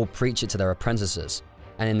Qui-Gon all preach it to their apprentices,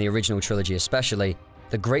 and in the original trilogy especially,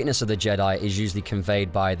 the greatness of the Jedi is usually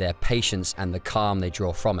conveyed by their patience and the calm they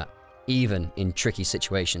draw from it, even in tricky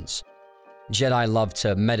situations. Jedi love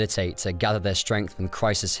to meditate to gather their strength when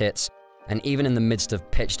crisis hits, and even in the midst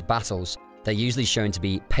of pitched battles, they're usually shown to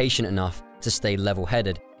be patient enough to stay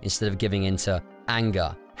level-headed instead of giving into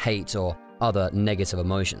anger, hate, or other negative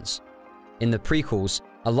emotions. In the prequels,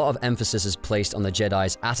 a lot of emphasis is placed on the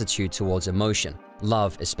Jedi's attitude towards emotion,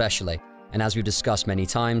 love especially, and as we've discussed many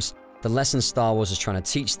times, the lesson Star Wars is trying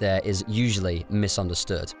to teach there is usually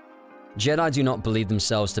misunderstood. Jedi do not believe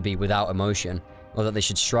themselves to be without emotion, or that they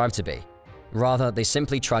should strive to be. Rather, they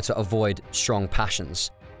simply try to avoid strong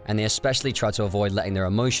passions, and they especially try to avoid letting their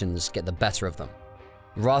emotions get the better of them.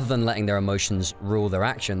 Rather than letting their emotions rule their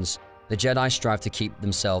actions, the Jedi strive to keep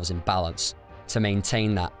themselves in balance, to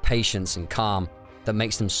maintain that patience and calm that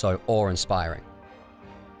makes them so awe-inspiring.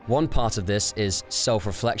 One part of this is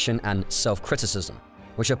self-reflection and self-criticism,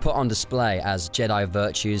 which are put on display as Jedi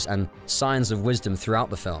virtues and signs of wisdom throughout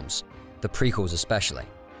the films, the prequels especially.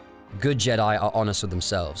 Good Jedi are honest with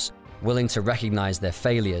themselves, willing to recognize their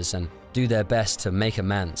failures and do their best to make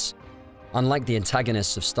amends. Unlike the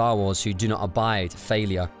antagonists of Star Wars who do not abide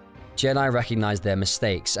failure, Jedi recognize their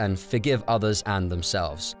mistakes and forgive others and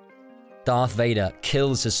themselves. Darth Vader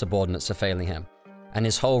kills his subordinates for failing him, and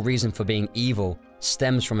his whole reason for being evil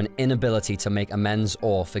stems from an inability to make amends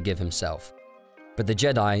or forgive himself. But the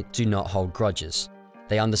Jedi do not hold grudges.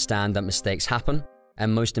 They understand that mistakes happen,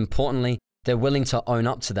 and most importantly, they're willing to own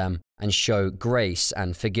up to them and show grace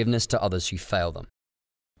and forgiveness to others who fail them.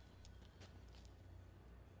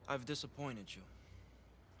 I've disappointed you.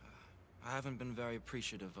 I haven't been very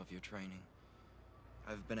appreciative of your training.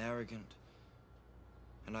 I've been arrogant,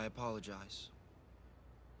 and I apologize.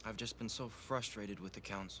 I've just been so frustrated with the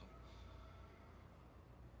Council.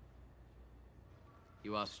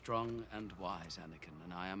 You are strong and wise, Anakin,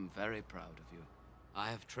 and I am very proud of you.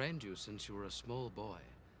 I have trained you since you were a small boy.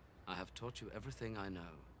 I have taught you everything I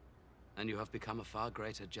know, and you have become a far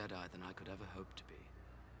greater Jedi than I could ever hope to be.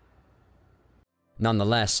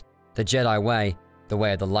 Nonetheless, the Jedi way, the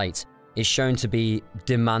way of the light, is shown to be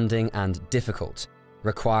demanding and difficult,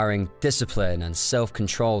 requiring discipline and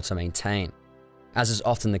self-control to maintain. As is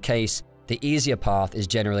often the case, the easier path is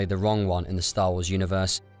generally the wrong one in the Star Wars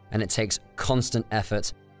universe, and it takes constant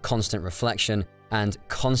effort, constant reflection, and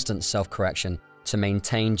constant self-correction to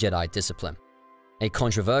maintain Jedi discipline. A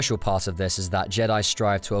controversial part of this is that Jedi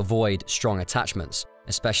strive to avoid strong attachments,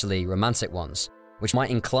 especially romantic ones, which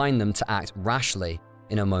might incline them to act rashly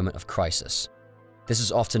in a moment of crisis. This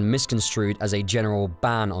is often misconstrued as a general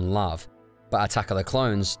ban on love, but Attack of the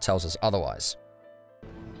Clones tells us otherwise.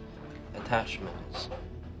 Attachment is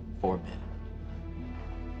forbidden.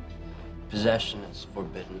 Possession is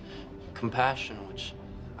forbidden. Compassion, which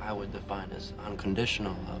I would define as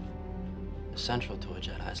unconditional love, is central to a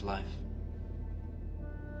Jedi's life.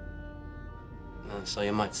 So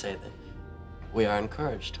you might say that we are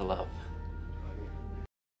encouraged to love.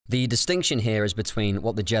 The distinction here is between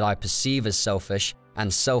what the Jedi perceive as selfish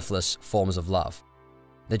and selfless forms of love.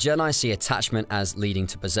 The Jedi see attachment as leading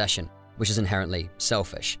to possession, which is inherently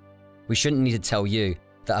selfish. We shouldn't need to tell you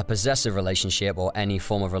that a possessive relationship or any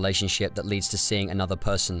form of relationship that leads to seeing another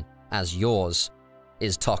person as yours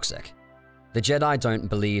is toxic. The Jedi don't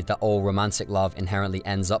believe that all romantic love inherently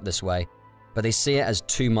ends up this way, but they see it as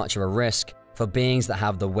too much of a risk for beings that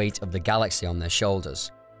have the weight of the galaxy on their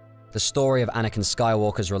shoulders. The story of Anakin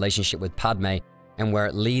Skywalker's relationship with Padme and where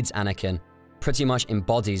it leads Anakin pretty much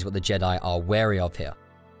embodies what the Jedi are wary of here.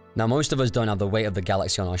 Now, most of us don't have the weight of the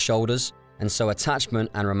galaxy on our shoulders, and so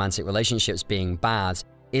attachment and romantic relationships being bad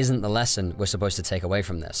isn't the lesson we're supposed to take away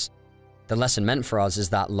from this. The lesson meant for us is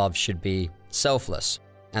that love should be selfless,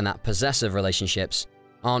 and that possessive relationships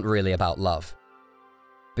aren't really about love.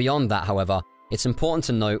 Beyond that, however, it's important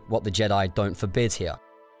to note what the Jedi don't forbid here: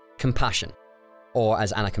 compassion, or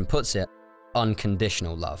as Anakin puts it,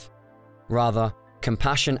 unconditional love. Rather,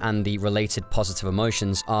 compassion and the related positive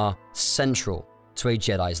emotions are central to a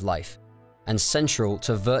Jedi's life, and central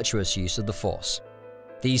to virtuous use of the Force.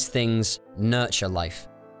 These things nurture life,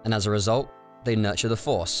 and as a result, they nurture the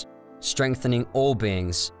Force, strengthening all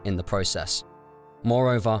beings in the process.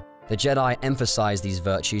 Moreover, the Jedi emphasize these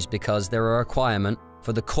virtues because they're a requirement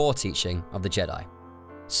for the core teaching of the Jedi: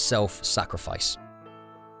 self-sacrifice.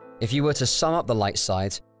 If you were to sum up the light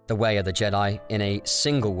side, the way of the Jedi, in a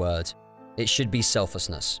single word, it should be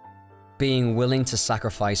selflessness, being willing to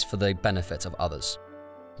sacrifice for the benefit of others.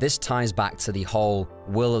 This ties back to the whole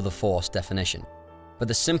will of the Force definition, but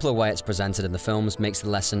the simpler way it's presented in the films makes the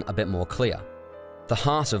lesson a bit more clear. The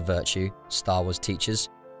heart of virtue, Star Wars teaches,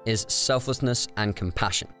 is selflessness and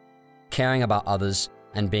compassion, caring about others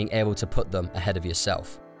and being able to put them ahead of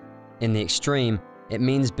yourself. In the extreme, it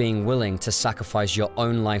means being willing to sacrifice your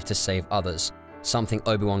own life to save others, something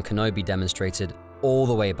Obi-Wan Kenobi demonstrated all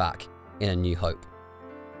the way back in A New Hope.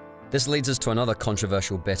 This leads us to another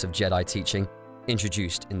controversial bit of Jedi teaching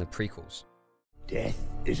introduced in the prequels. Death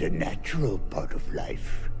is a natural part of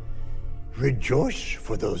life. Rejoice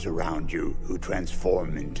for those around you who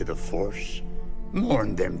transform into the Force.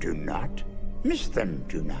 Mourn them, do not. Miss them,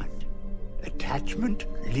 do not. Attachment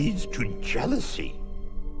leads to jealousy.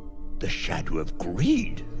 The shadow of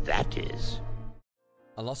greed, that is.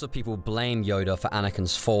 A lot of people blame Yoda for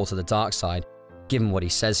Anakin's fall to the dark side, given what he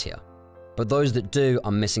says here. But those that do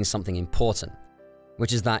are missing something important,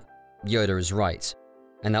 which is that Yoda is right,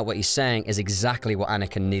 and that what he's saying is exactly what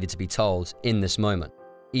Anakin needed to be told in this moment,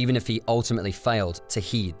 even if he ultimately failed to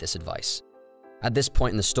heed this advice. At this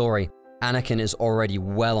point in the story, Anakin is already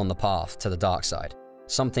well on the path to the dark side,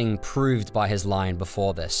 something proved by his line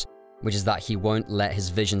before this, which is that he won't let his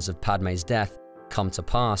visions of Padme's death come to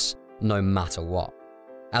pass no matter what.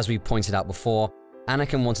 As we pointed out before,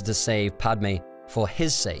 Anakin wanted to save Padme for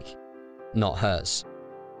his sake, not hers.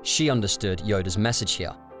 She understood Yoda's message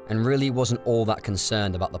here, and really wasn't all that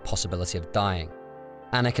concerned about the possibility of dying.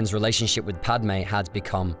 Anakin's relationship with Padme had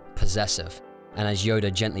become possessive, and as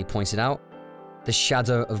Yoda gently pointed out, the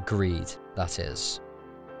shadow of greed, that is.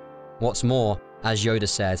 What's more, as Yoda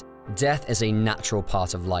said, death is a natural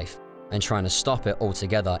part of life, and trying to stop it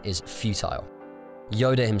altogether is futile.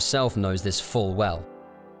 Yoda himself knows this full well.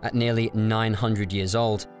 At nearly 900 years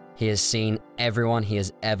old, he has seen everyone he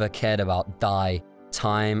has ever cared about die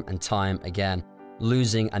time and time again,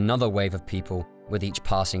 losing another wave of people with each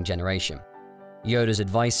passing generation. Yoda's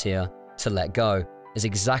advice here, to let go, is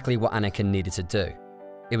exactly what Anakin needed to do.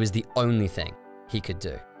 It was the only thing he could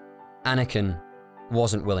do. Anakin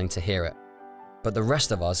wasn't willing to hear it, but the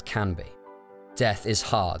rest of us can be. Death is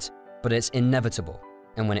hard, but it's inevitable,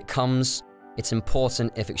 and when it comes, it's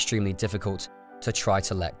important, if extremely difficult, to try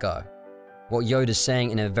to let go. What Yoda's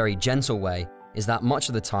saying in a very gentle way is that much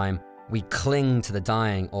of the time, we cling to the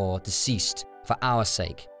dying or deceased for our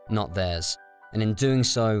sake, not theirs, and in doing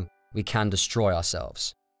so, we can destroy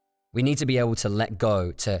ourselves. We need to be able to let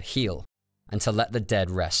go to heal, and to let the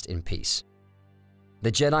dead rest in peace.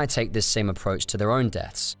 The Jedi take this same approach to their own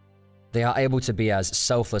deaths. They are able to be as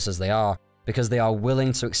selfless as they are because they are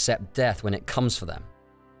willing to accept death when it comes for them.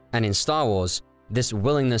 And in Star Wars, this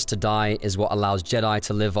willingness to die is what allows Jedi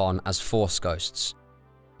to live on as Force ghosts.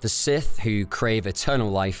 The Sith, who crave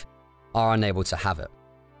eternal life, are unable to have it,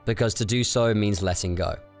 because to do so means letting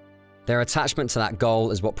go. Their attachment to that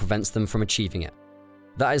goal is what prevents them from achieving it.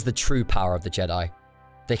 That is the true power of the Jedi.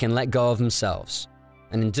 They can let go of themselves,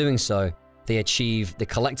 and in doing so, they achieve the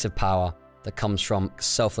collective power that comes from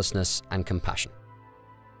selflessness and compassion.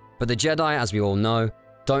 But the Jedi, as we all know,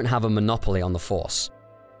 don't have a monopoly on the Force.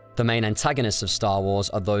 The main antagonists of Star Wars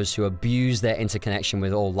are those who abuse their interconnection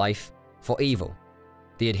with all life for evil,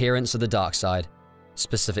 the adherents of the dark side,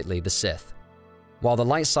 specifically the Sith. While the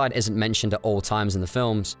light side isn't mentioned at all times in the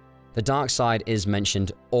films, the dark side is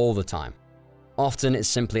mentioned all the time. Often it's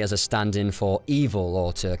simply as a stand-in for evil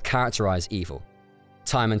or to characterize evil.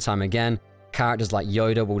 Time and time again, characters like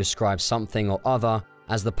Yoda will describe something or other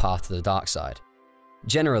as the path to the dark side.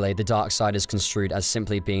 Generally, the dark side is construed as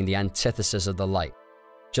simply being the antithesis of the light.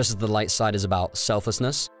 Just as the light side is about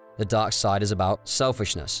selflessness, the dark side is about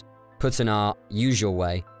selfishness. Put in our usual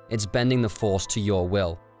way, it's bending the Force to your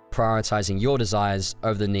will, prioritizing your desires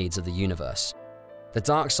over the needs of the universe. The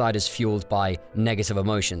dark side is fueled by negative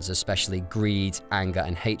emotions, especially greed, anger,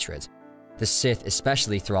 and hatred. The Sith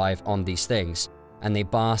especially thrive on these things, and they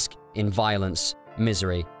bask in violence,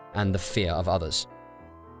 misery, and the fear of others.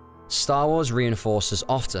 Star Wars reinforces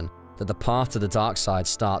often that the path to the dark side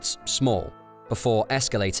starts small, before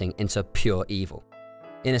escalating into pure evil.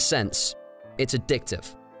 In a sense, it's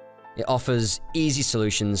addictive. It offers easy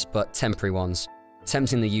solutions but temporary ones,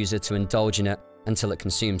 tempting the user to indulge in it until it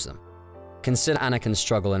consumes them. Consider Anakin's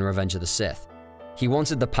struggle in Revenge of the Sith. He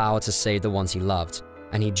wanted the power to save the ones he loved,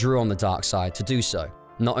 and he drew on the dark side to do so,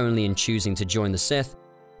 not only in choosing to join the Sith,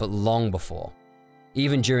 but long before.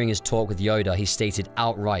 Even during his talk with Yoda, he stated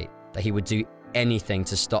outright that he would do anything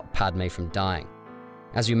to stop Padme from dying.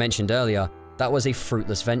 As we mentioned earlier, that was a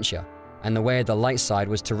fruitless venture, and the way of the light side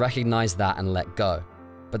was to recognize that and let go.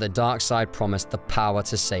 But the dark side promised the power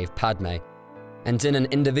to save Padme. And in an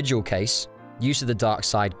individual case, use of the dark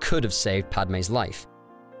side could have saved Padme's life.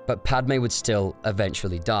 But Padme would still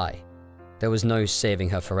eventually die. There was no saving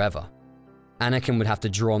her forever. Anakin would have to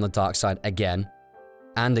draw on the dark side again,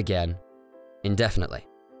 and again, indefinitely.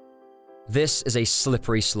 This is a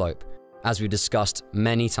slippery slope, as we've discussed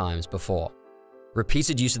many times before.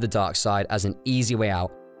 Repeated use of the dark side as an easy way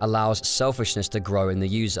out allows selfishness to grow in the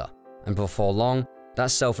user, and before long,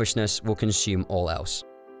 that selfishness will consume all else.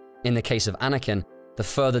 In the case of Anakin, the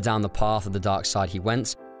further down the path of the dark side he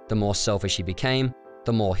went, the more selfish he became,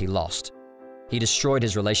 the more he lost. He destroyed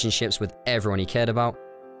his relationships with everyone he cared about,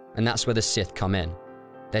 and that's where the Sith come in.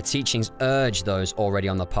 Their teachings urge those already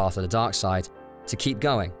on the path of the dark side to keep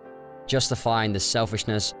going, justifying the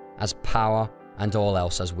selfishness as power and all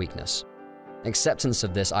else as weakness. Acceptance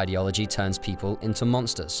of this ideology turns people into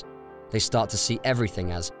monsters. They start to see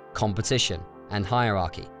everything as competition and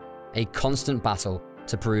hierarchy, a constant battle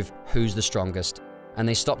to prove who's the strongest, and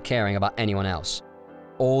they stop caring about anyone else.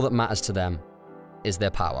 All that matters to them is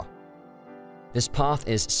their power. This path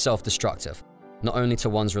is self-destructive, not only to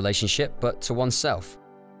one's relationship, but to oneself.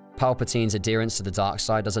 Palpatine's adherence to the dark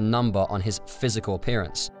side does a number on his physical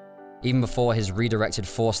appearance. Even before his redirected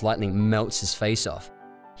Force lightning melts his face off,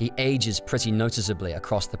 he ages pretty noticeably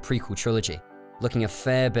across the prequel trilogy, looking a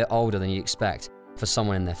fair bit older than you'd expect for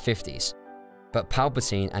someone in their 50s. But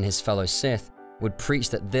Palpatine and his fellow Sith would preach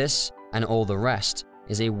that this, and all the rest,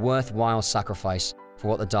 is a worthwhile sacrifice for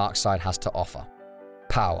what the dark side has to offer.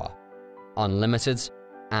 power, unlimited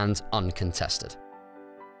and uncontested.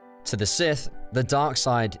 To the Sith, the dark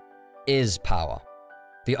side is power,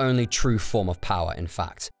 the only true form of power, in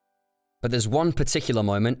fact. But there's one particular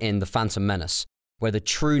moment in The Phantom Menace where the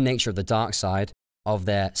true nature of the dark side, of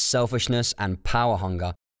their selfishness and power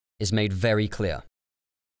hunger, is made very clear.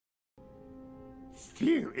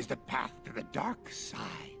 Fear is the path to the dark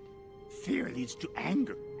side. Fear leads to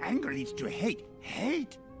anger. Anger leads to hate.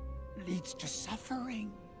 Hate leads to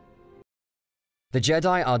suffering. The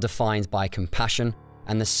Jedi are defined by compassion,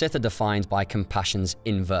 and the Sith are defined by compassion's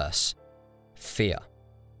inverse, fear.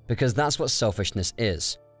 Because that's what selfishness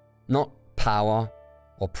is. Not power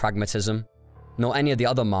or pragmatism, nor any of the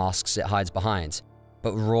other masks it hides behind,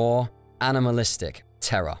 but raw, animalistic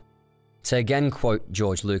terror. To again quote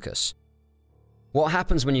George Lucas, "What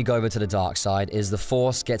happens when you go over to the dark side is the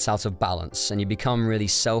Force gets out of balance and you become really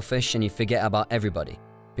selfish and you forget about everybody.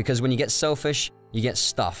 Because when you get selfish, you get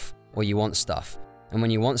stuff, or you want stuff. And when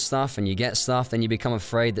you want stuff and you get stuff, then you become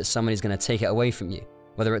afraid that somebody's going to take it away from you,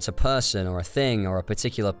 whether it's a person or a thing or a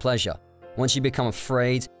particular pleasure. Once you become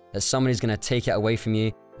afraid that somebody's going to take it away from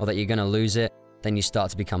you or that you're going to lose it, then you start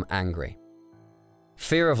to become angry."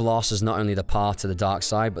 Fear of loss is not only the path to the dark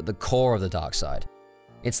side, but the core of the dark side.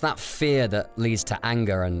 It's that fear that leads to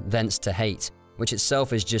anger and thence to hate, which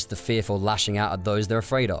itself is just the fearful lashing out at those they're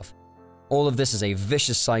afraid of. All of this is a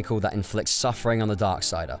vicious cycle that inflicts suffering on the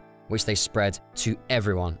Darksider, which they spread to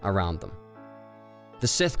everyone around them. The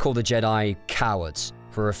Sith call the Jedi cowards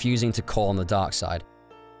for refusing to call on the dark side,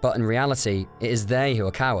 but in reality, it is they who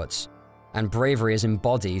are cowards, and bravery is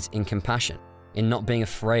embodied in compassion, in not being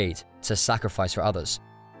afraid to sacrifice for others.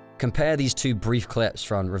 Compare these two brief clips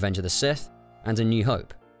from Revenge of the Sith and A New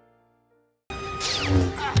Hope.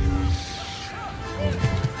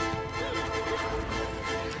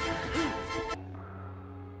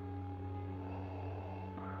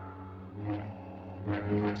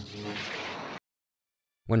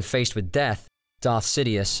 When faced with death, Darth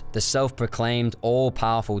Sidious, the self-proclaimed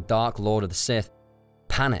all-powerful Dark Lord of the Sith,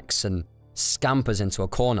 panics and scampers into a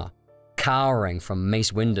corner, cowering from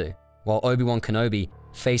Mace Windu, while Obi-Wan Kenobi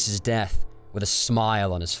faces death with a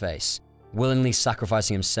smile on his face, willingly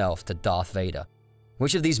sacrificing himself to Darth Vader.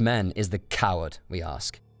 Which of these men is the coward, we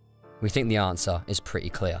ask? We think the answer is pretty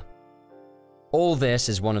clear. All this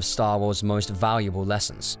is one of Star Wars' most valuable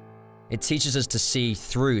lessons. It teaches us to see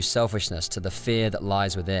through selfishness to the fear that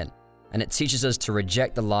lies within, and it teaches us to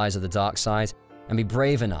reject the lies of the dark side and be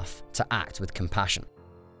brave enough to act with compassion.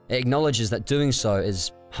 It acknowledges that doing so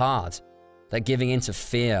is hard, that giving in to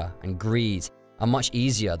fear and greed are much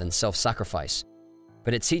easier than self-sacrifice.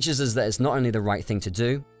 But it teaches us that it's not only the right thing to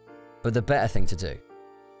do, but the better thing to do,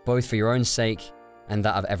 both for your own sake and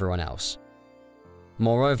that of everyone else.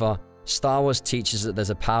 Moreover, Star Wars teaches that there's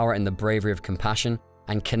a power in the bravery of compassion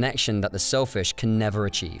and connection that the selfish can never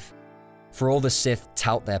achieve. For all the Sith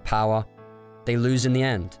tout their power, they lose in the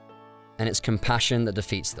end, and it's compassion that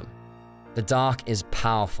defeats them. The dark is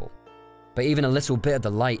powerful, but even a little bit of the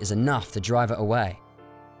light is enough to drive it away.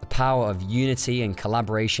 The power of unity and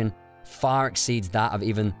collaboration far exceeds that of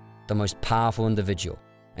even the most powerful individual,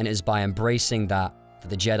 and it is by embracing that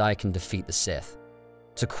the Jedi can defeat the Sith.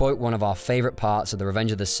 To quote one of our favorite parts of the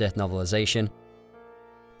Revenge of the Sith novelization,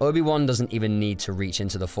 Obi-Wan doesn't even need to reach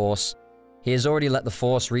into the Force. He has already let the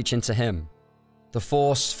Force reach into him. The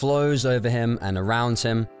Force flows over him and around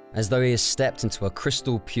him as though he has stepped into a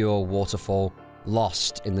crystal pure waterfall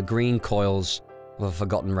lost in the green coils of a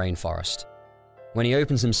forgotten rainforest. When he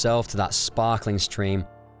opens himself to that sparkling stream,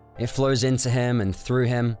 it flows into him and through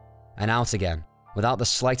him and out again without the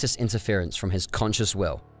slightest interference from his conscious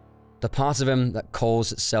will. The part of him that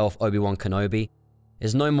calls itself Obi-Wan Kenobi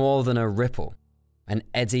is no more than a ripple, an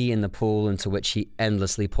eddy in the pool into which he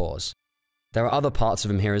endlessly pours. There are other parts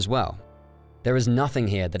of him here as well. There is nothing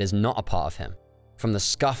here that is not a part of him, from the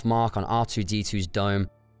scuff mark on R2-D2's dome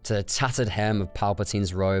to the tattered hem of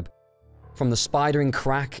Palpatine's robe, from the spidering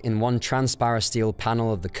crack in one transparent steel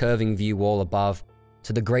panel of the curving view wall above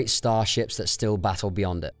to the great starships that still battle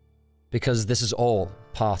beyond it. Because this is all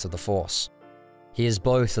part of the Force. He is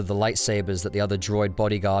both of the lightsabers that the other droid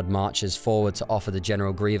bodyguard marches forward to offer to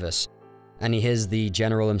General Grievous, and he is the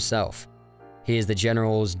General himself. He is the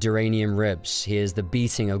General's duranium ribs, he is the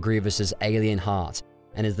beating of Grievous's alien heart,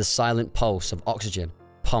 and is the silent pulse of oxygen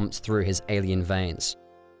pumped through his alien veins.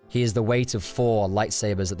 He is the weight of 4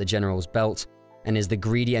 lightsabers at the General's belt, and is the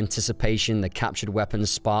greedy anticipation the captured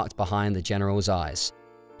weapons sparked behind the General's eyes.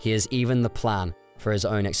 He is even the plan for his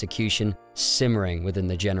own execution simmering within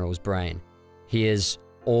the General's brain. He is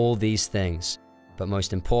all these things, but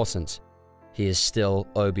most important, he is still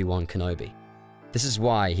Obi-Wan Kenobi. This is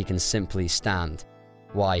why he can simply stand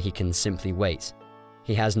why he can simply wait.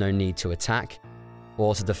 He has no need to attack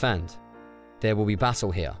or to defend. There will be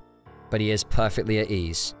battle here, but he is perfectly at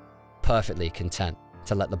ease, perfectly content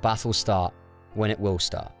to let the battle start when it will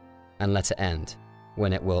start, and let it end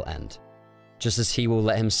when it will end, just as he will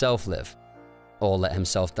let himself live or let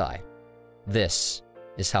himself die. This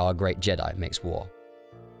is how a great Jedi makes war.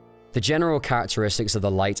 The general characteristics of the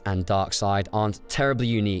light and dark side aren't terribly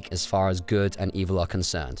unique as far as good and evil are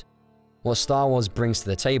concerned. What Star Wars brings to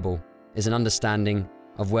the table is an understanding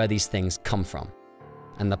of where these things come from,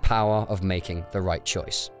 and the power of making the right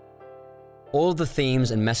choice. All of the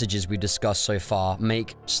themes and messages we've discussed so far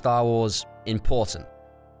make Star Wars important,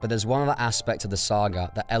 but there's one other aspect of the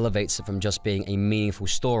saga that elevates it from just being a meaningful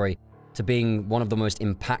story to being one of the most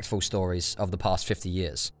impactful stories of the past 50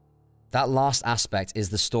 years. That last aspect is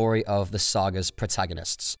the story of the saga's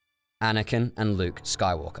protagonists, Anakin and Luke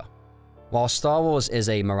Skywalker. While Star Wars is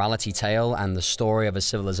a morality tale and the story of a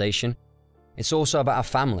civilization, it's also about a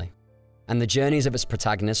family, and the journeys of its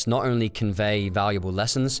protagonists not only convey valuable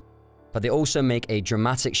lessons, but they also make a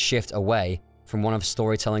dramatic shift away from one of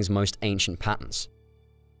storytelling's most ancient patterns.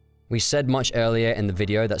 We said much earlier in the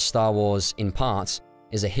video that Star Wars, in part,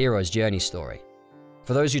 is a hero's journey story.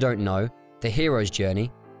 For those who don't know, the hero's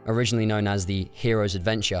journey, originally known as the hero's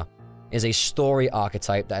adventure, is a story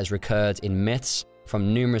archetype that has recurred in myths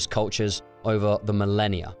from numerous cultures over the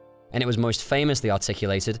millennia, and it was most famously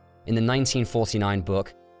articulated in the 1949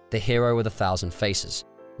 book The Hero with 1,000 Faces,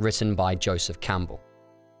 written by Joseph Campbell.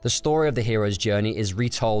 The story of the hero's journey is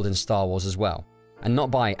retold in Star Wars as well, and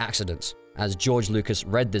not by accident, as George Lucas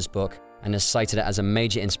read this book and has cited it as a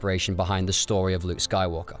major inspiration behind the story of Luke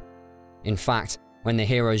Skywalker. In fact, when the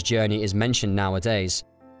hero's journey is mentioned nowadays,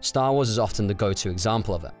 Star Wars is often the go-to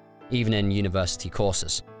example of it, even in university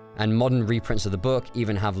courses, and modern reprints of the book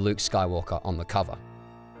even have Luke Skywalker on the cover.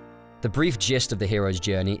 The brief gist of the hero's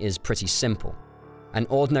journey is pretty simple. An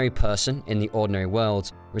ordinary person in the ordinary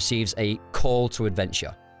world receives a call to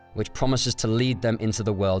adventure, which promises to lead them into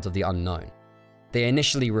the world of the unknown. They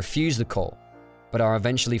initially refuse the call, but are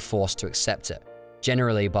eventually forced to accept it,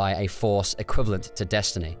 generally by a force equivalent to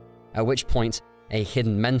destiny, at which point a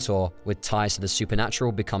hidden mentor with ties to the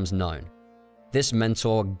supernatural becomes known. This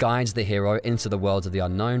mentor guides the hero into the world of the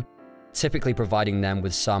unknown, typically providing them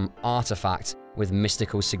with some artifact with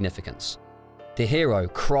mystical significance. The hero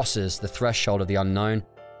crosses the threshold of the unknown,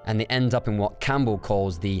 and they end up in what Campbell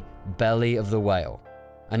calls the belly of the whale,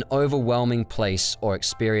 an overwhelming place or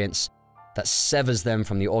experience that severs them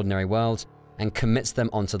from the ordinary world and commits them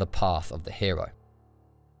onto the path of the hero.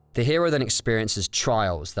 The hero then experiences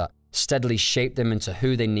trials that steadily shape them into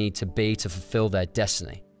who they need to be to fulfill their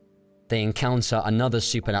destiny. They encounter another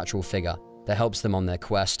supernatural figure that helps them on their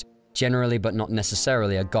quest, generally but not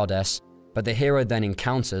necessarily a goddess, but the hero then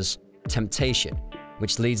encounters temptation,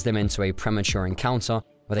 which leads them into a premature encounter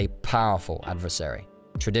with a powerful adversary,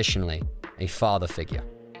 traditionally a father figure.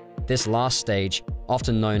 This last stage,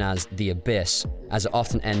 often known as the Abyss, as it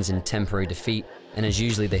often ends in temporary defeat and is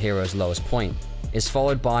usually the hero's lowest point, is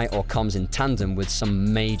followed by or comes in tandem with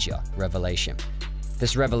some major revelation.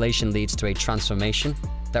 This revelation leads to a transformation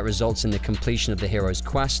that results in the completion of the hero's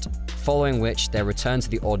quest, following which their return to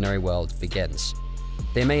the ordinary world begins.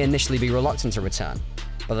 They may initially be reluctant to return,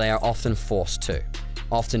 but they are often forced to,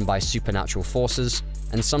 often by supernatural forces,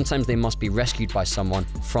 and sometimes they must be rescued by someone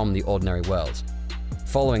from the ordinary world.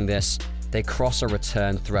 Following this, they cross a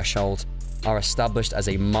return threshold, are established as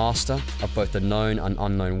a master of both the known and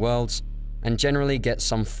unknown worlds, and generally get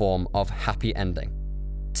some form of happy ending,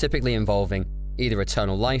 typically involving either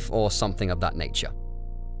eternal life or something of that nature.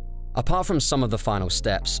 Apart from some of the final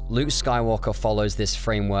steps, Luke Skywalker follows this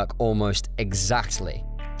framework almost exactly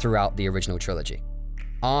throughout the original trilogy.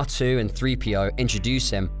 R2 and 3PO introduce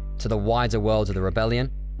him to the wider world of the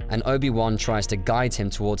Rebellion, and Obi-Wan tries to guide him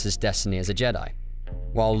towards his destiny as a Jedi.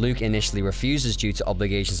 While Luke initially refuses due to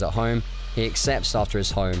obligations at home, he accepts after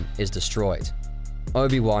his home is destroyed.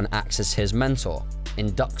 Obi-Wan acts as his mentor,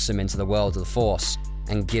 inducts him into the world of the Force,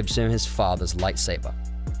 and gives him his father's lightsaber.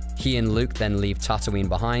 He and Luke then leave Tatooine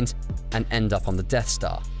behind and end up on the Death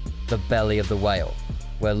Star, the belly of the whale,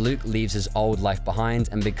 where Luke leaves his old life behind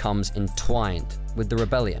and becomes entwined with the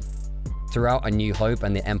Rebellion. Throughout A New Hope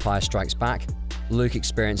and The Empire Strikes Back, Luke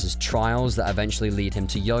experiences trials that eventually lead him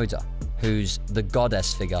to Yoda, who's the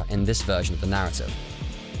goddess figure in this version of the narrative.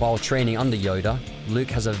 While training under Yoda, Luke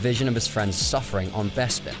has a vision of his friends suffering on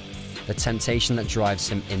Bespin, the temptation that drives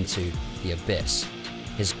him into the Abyss,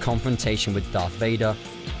 his confrontation with Darth Vader,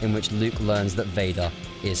 in which Luke learns that Vader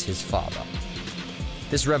is his father.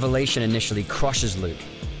 This revelation initially crushes Luke,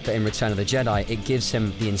 but in Return of the Jedi, it gives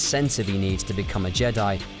him the incentive he needs to become a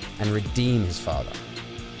Jedi and redeem his father.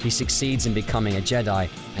 he succeeds in becoming a Jedi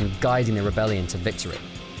and guiding the rebellion to victory.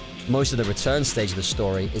 Most of the return stage of the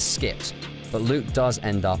story is skipped, but Luke does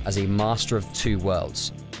end up as a master of two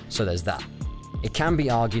worlds, so there's that. It can be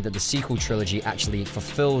argued that the sequel trilogy actually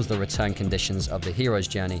fulfills the return conditions of the hero's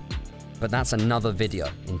journey, but that's another video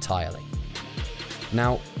entirely.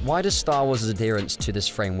 Now, why does Star Wars' adherence to this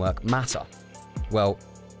framework matter? Well,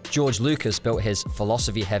 George Lucas built his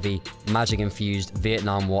philosophy-heavy, magic-infused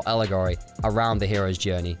Vietnam War allegory around the hero's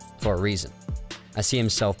journey for a reason. As he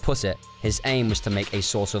himself put it, his aim was to make a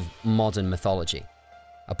sort of modern mythology.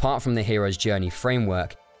 Apart from the hero's journey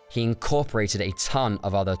framework, he incorporated a ton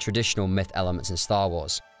of other traditional myth elements in Star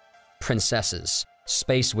Wars. Princesses,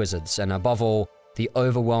 space wizards, and above all, the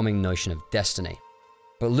overwhelming notion of destiny.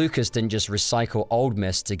 But Lucas didn't just recycle old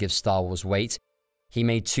myths to give Star Wars weight, he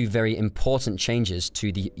made two very important changes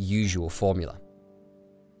to the usual formula.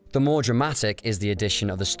 The more dramatic is the addition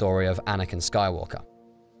of the story of Anakin Skywalker.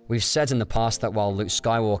 We've said in the past that while Luke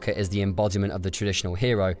Skywalker is the embodiment of the traditional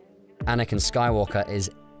hero, Anakin Skywalker is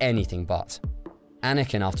anything but.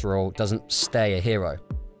 Anakin, after all, doesn't stay a hero.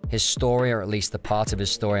 His story, or at least the part of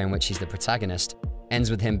his story in which he's the protagonist, ends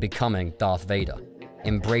with him becoming Darth Vader,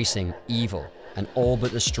 embracing evil and all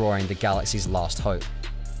but destroying the galaxy's last hope.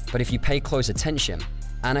 But if you pay close attention,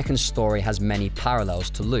 Anakin's story has many parallels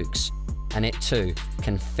to Luke's, and it too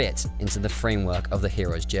can fit into the framework of the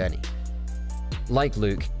hero's journey. Like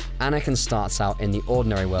Luke, Anakin starts out in the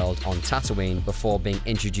ordinary world on Tatooine before being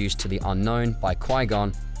introduced to the unknown by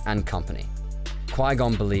Qui-Gon and company.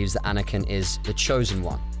 Qui-Gon believes that Anakin is the chosen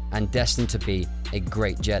one and destined to be a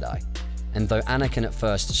great Jedi. And though Anakin at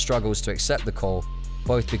first struggles to accept the call,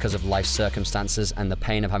 both because of life circumstances and the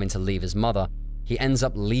pain of having to leave his mother, he ends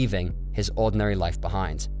up leaving his ordinary life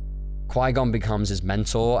behind. Qui-Gon becomes his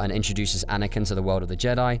mentor and introduces Anakin to the world of the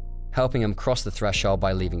Jedi, helping him cross the threshold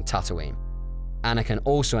by leaving Tatooine. Anakin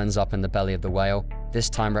also ends up in the belly of the whale, this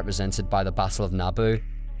time represented by the Battle of Naboo,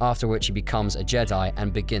 after which he becomes a Jedi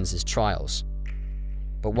and begins his trials.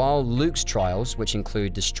 But while Luke's trials, which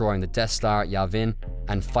include destroying the Death Star at Yavin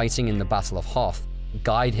and fighting in the Battle of Hoth,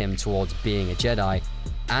 guide him towards being a Jedi,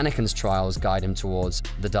 Anakin's trials guide him towards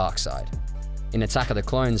the dark side. In Attack of the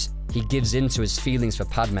Clones, he gives in to his feelings for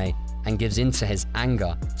Padme and gives in to his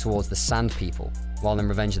anger towards the Sand People, while in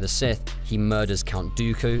Revenge of the Sith, he murders Count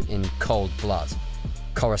Dooku in cold blood.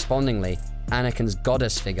 Correspondingly, Anakin's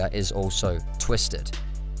goddess figure is also twisted.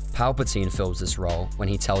 Palpatine fills this role when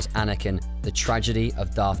he tells Anakin the tragedy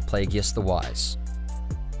of Darth Plagueis the Wise.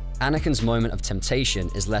 Anakin's moment of temptation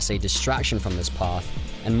is less a distraction from this path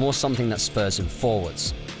and more something that spurs him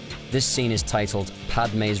forwards. This scene is titled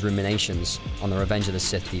Padme's Ruminations on the Revenge of the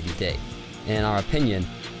Sith DVD, and in our opinion,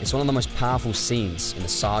 it's one of the most powerful scenes in the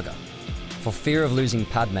saga. For fear of losing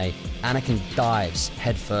Padme, Anakin dives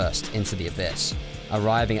headfirst into the abyss,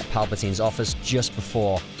 arriving at Palpatine's office just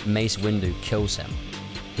before Mace Windu kills him.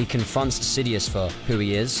 He confronts Sidious for who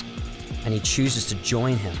he is, and he chooses to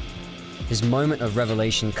join him. His moment of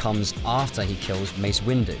revelation comes after he kills Mace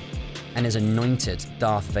Windu, and is anointed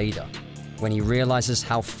Darth Vader, when he realizes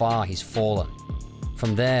how far he's fallen.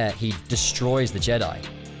 From there, he destroys the Jedi,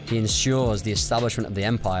 he ensures the establishment of the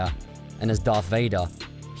Empire, and as Darth Vader,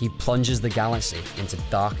 he plunges the galaxy into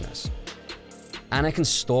darkness. Anakin's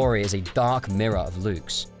story is a dark mirror of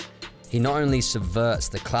Luke's. He not only subverts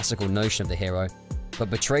the classical notion of the hero, but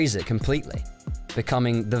betrays it completely,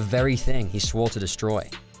 becoming the very thing he swore to destroy.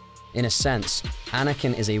 In a sense,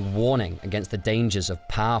 Anakin is a warning against the dangers of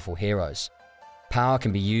powerful heroes. Power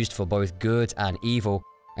can be used for both good and evil,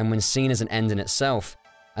 and when seen as an end in itself,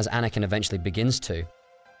 as Anakin eventually begins to,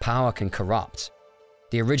 power can corrupt.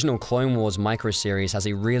 The original Clone Wars microseries has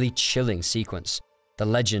a really chilling sequence, The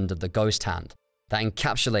Legend of the Ghost Hand, that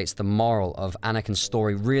encapsulates the moral of Anakin's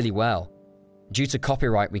story really well. Due to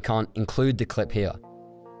copyright, we can't include the clip here,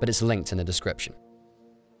 but it's linked in the description.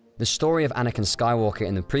 The story of Anakin Skywalker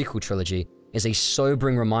in the prequel trilogy is a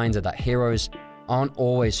sobering reminder that heroes aren't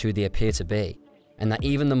always who they appear to be, and that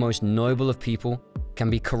even the most noble of people can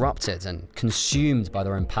be corrupted and consumed by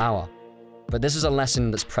their own power. But this is a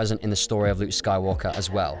lesson that's present in the story of Luke Skywalker as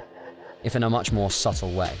well, if in a much more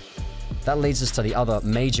subtle way. That leads us to the other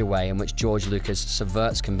major way in which George Lucas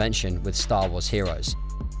subverts convention with Star Wars heroes: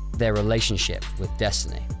 their relationship with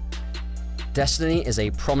destiny. Destiny is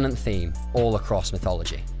a prominent theme all across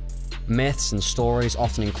mythology. Myths and stories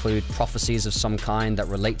often include prophecies of some kind that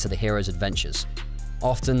relate to the hero's adventures.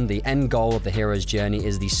 Often, the end goal of the hero's journey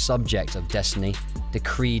is the subject of destiny,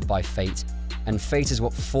 decreed by fate, and fate is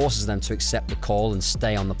what forces them to accept the call and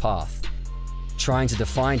stay on the path. Trying to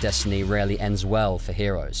define destiny rarely ends well for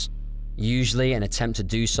heroes. Usually, an attempt to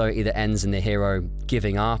do so either ends in the hero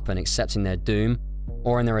giving up and accepting their doom,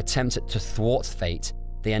 or in their attempt to thwart fate,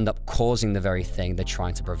 they end up causing the very thing they're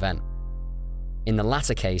trying to prevent. In the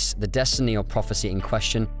latter case, the destiny or prophecy in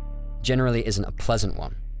question generally isn't a pleasant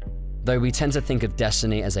one. Though we tend to think of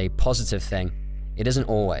destiny as a positive thing, it isn't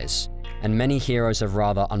always, and many heroes have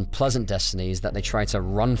rather unpleasant destinies that they try to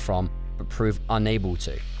run from but prove unable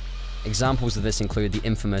to. Examples of this include the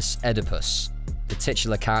infamous Oedipus, the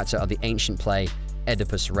titular character of the ancient play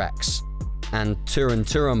Oedipus Rex, and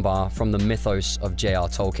Turanturambar from the mythos of J.R.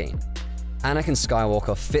 Tolkien. Anakin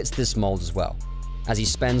Skywalker fits this mold as well, as he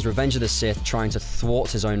spends Revenge of the Sith trying to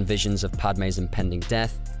thwart his own visions of Padme's impending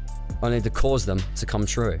death, only to cause them to come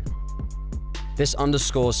true. This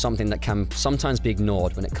underscores something that can sometimes be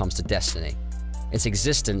ignored when it comes to destiny. Its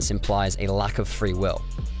existence implies a lack of free will,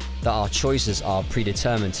 that our choices are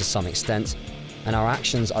predetermined to some extent, and our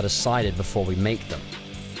actions are decided before we make them.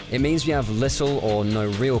 It means we have little or no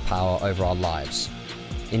real power over our lives.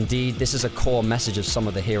 Indeed, this is a core message of some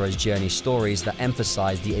of the hero's journey stories that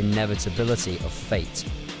emphasize the inevitability of fate.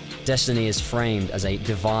 Destiny is framed as a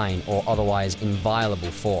divine or otherwise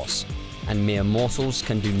inviolable force, and mere mortals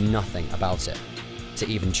can do nothing about it. To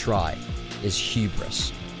even try is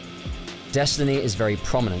hubris. Destiny is very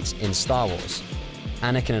prominent in Star Wars.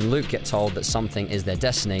 Anakin and Luke get told that something is their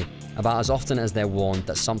destiny about as often as they're warned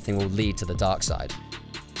that something will lead to the dark side.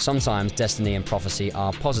 Sometimes destiny and prophecy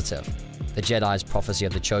are positive. The Jedi's prophecy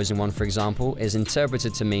of the Chosen One, for example, is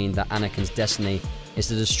interpreted to mean that Anakin's destiny is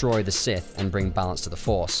to destroy the Sith and bring balance to the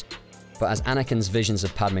Force. But as Anakin's visions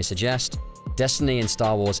of Padme suggest, destiny in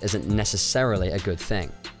Star Wars isn't necessarily a good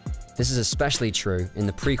thing. This is especially true in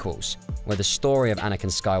the prequels, where the story of Anakin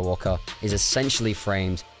Skywalker is essentially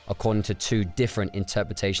framed according to two different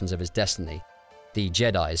interpretations of his destiny, the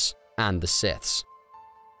Jedi's and the Sith's.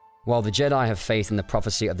 While the Jedi have faith in the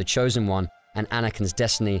prophecy of the Chosen One and Anakin's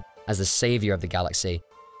destiny as the savior of the galaxy,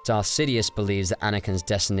 Darth Sidious believes that Anakin's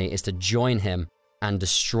destiny is to join him and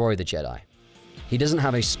destroy the Jedi. He doesn't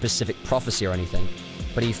have a specific prophecy or anything,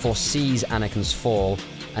 but he foresees Anakin's fall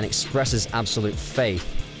and expresses absolute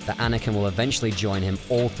faith that Anakin will eventually join him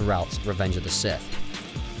all throughout Revenge of the Sith.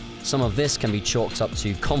 Some of this can be chalked up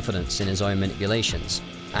to confidence in his own manipulations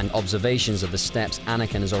and observations of the steps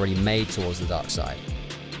Anakin has already made towards the dark side.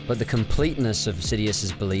 But the completeness of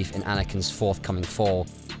Sidious's belief in Anakin's forthcoming fall,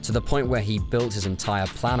 to the point where he built his entire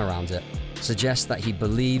plan around it, suggests that he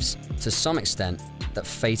believes, to some extent, that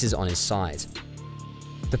fate is on his side.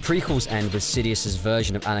 The prequels end with Sidious's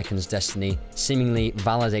version of Anakin's destiny seemingly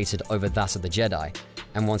validated over that of the Jedi,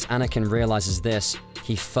 and once Anakin realizes this,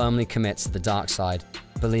 he firmly commits to the dark side,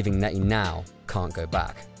 believing that he now can't go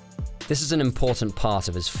back. This is an important part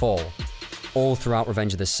of his fall. All throughout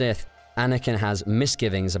Revenge of the Sith, Anakin has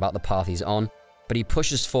misgivings about the path he's on, but he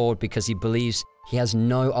pushes forward because he believes he has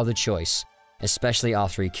no other choice, especially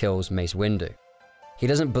after he kills Mace Windu. He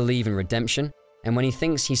doesn't believe in redemption, and when he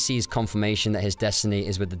thinks he sees confirmation that his destiny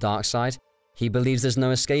is with the dark side, he believes there's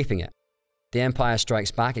no escaping it. The Empire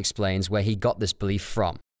Strikes Back explains where he got this belief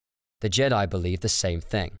from. The Jedi believe the same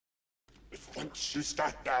thing. If once you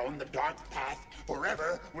start down the dark path,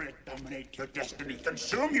 forever will it dominate your destiny,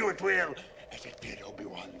 consume you at will, as it did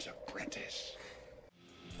Obi-Wan's apprentice.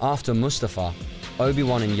 After Mustafar,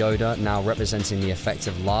 Obi-Wan and Yoda, now representing the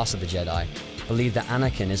effective last of the Jedi, believe that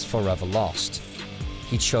Anakin is forever lost.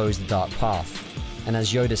 He chose the dark path, and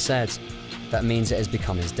as Yoda said, that means it has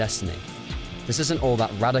become his destiny. This isn't all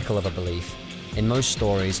that radical of a belief. In most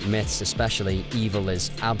stories, myths especially, evil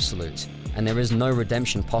is absolute, and there is no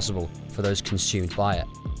redemption possible for those consumed by it.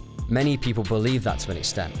 Many people believe that to an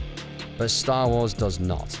extent, but Star Wars does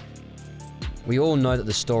not. We all know that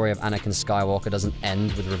the story of Anakin Skywalker doesn't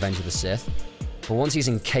end with Revenge of the Sith, but once he's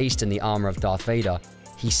encased in the armor of Darth Vader,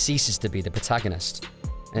 he ceases to be the protagonist.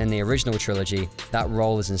 And in the original trilogy, that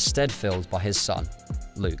role is instead filled by his son,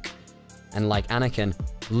 Luke. And like Anakin,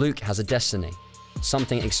 Luke has a destiny,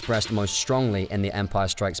 something expressed most strongly in The Empire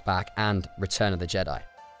Strikes Back and Return of the Jedi.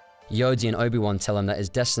 Yoda and Obi-Wan tell him that his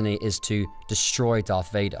destiny is to destroy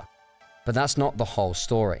Darth Vader. But that's not the whole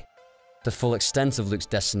story. The full extent of Luke's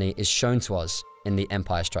destiny is shown to us in The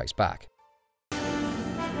Empire Strikes Back.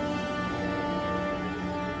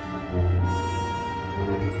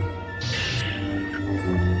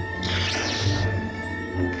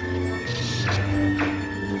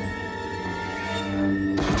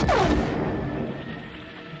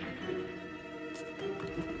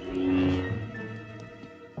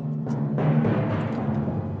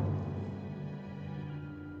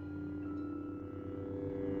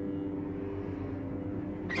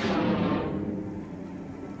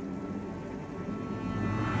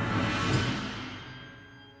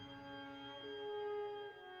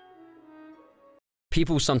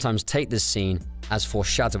 People sometimes take this scene as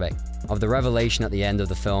foreshadowing of the revelation at the end of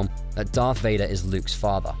the film that Darth Vader is Luke's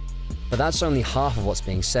father. But that's only half of what's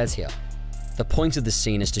being said here. The point of the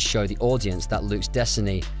scene is to show the audience that Luke's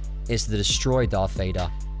destiny is to destroy Darth Vader,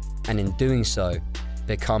 and in doing so,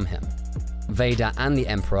 become him. Vader and the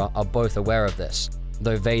Emperor are both aware of this,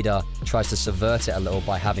 though Vader tries to subvert it a little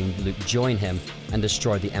by having Luke join him and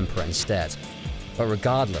destroy the Emperor instead. But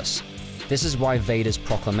regardless, this is why Vader's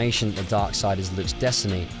proclamation that the dark side is Luke's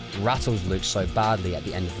destiny rattles Luke so badly at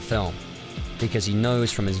the end of the film, because he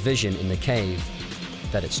knows from his vision in the cave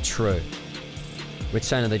that it's true.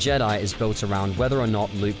 Return of the Jedi is built around whether or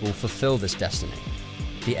not Luke will fulfill this destiny.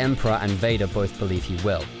 The Emperor and Vader both believe he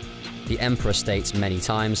will. The Emperor states many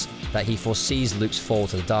times that he foresees Luke's fall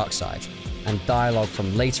to the dark side, and dialogue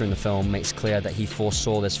from later in the film makes clear that he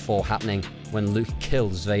foresaw this fall happening when Luke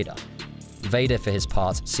kills Vader. Vader, for his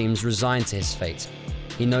part, seems resigned to his fate.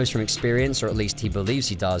 He knows from experience, or at least he believes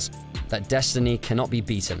he does, that destiny cannot be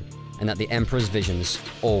beaten, and that the Emperor's visions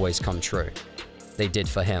always come true. They did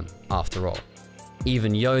for him, after all.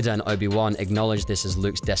 Even Yoda and Obi-Wan acknowledge this as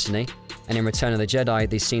Luke's destiny, and in Return of the Jedi,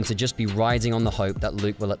 they seem to just be riding on the hope that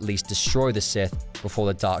Luke will at least destroy the Sith before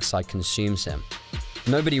the dark side consumes him.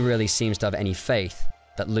 Nobody really seems to have any faith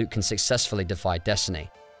that Luke can successfully defy destiny.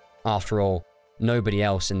 After all, nobody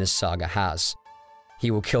else in this saga has. He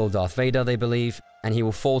will kill Darth Vader, they believe, and he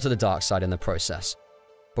will fall to the dark side in the process.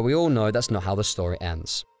 But we all know that's not how the story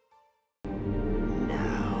ends.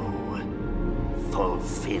 Now,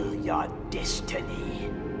 fulfill your destiny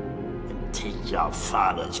and take your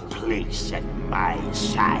father's place at my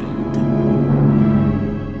side.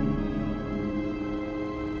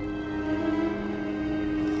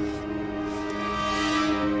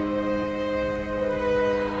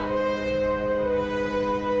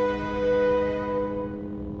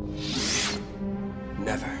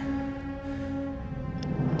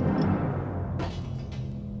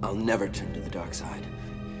 I'll never turn to the dark side.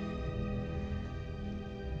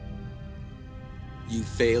 You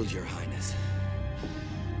failed, Your Highness.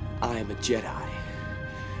 I am a Jedi,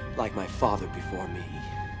 like my father before me.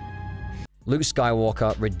 Luke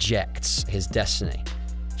Skywalker rejects his destiny.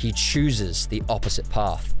 He chooses the opposite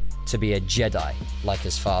path, to be a Jedi like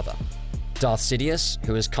his father. Darth Sidious,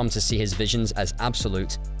 who has come to see his visions as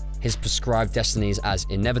absolute, his prescribed destinies as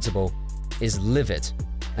inevitable, is livid,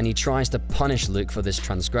 and he tries to punish Luke for this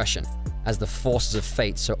transgression, as the forces of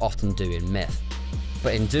fate so often do in myth.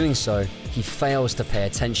 But in doing so, he fails to pay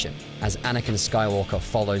attention, as Anakin Skywalker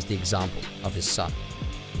follows the example of his son.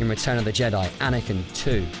 In Return of the Jedi, Anakin,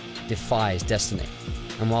 too, defies destiny,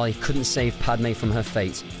 and while he couldn't save Padme from her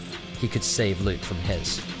fate, he could save Luke from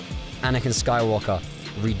his. Anakin Skywalker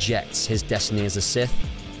rejects his destiny as a Sith,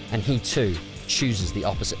 and he too chooses the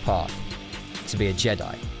opposite path, to be a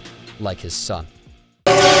Jedi, like his son.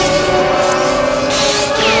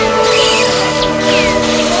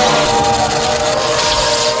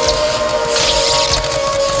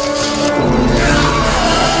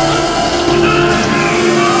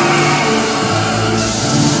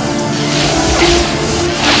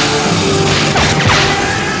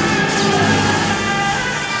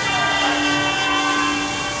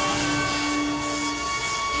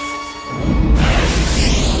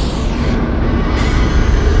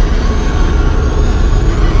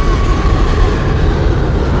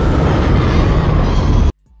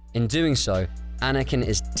 In doing so, Anakin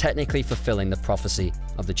is technically fulfilling the prophecy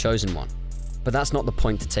of the Chosen One. But that's not the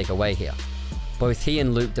point to take away here. Both he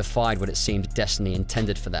and Luke defied what it seemed destiny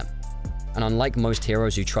intended for them. And unlike most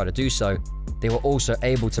heroes who try to do so, they were also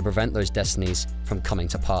able to prevent those destinies from coming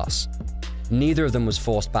to pass. Neither of them was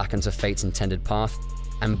forced back into fate's intended path,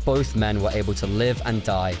 and both men were able to live and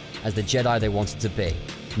die as the Jedi they wanted to be,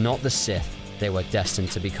 not the Sith they were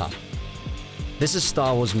destined to become. This is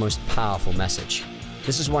Star Wars' most powerful message.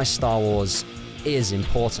 This is why Star Wars is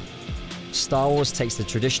important. Star Wars takes the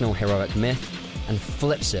traditional heroic myth and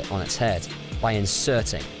flips it on its head by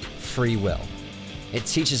inserting free will. It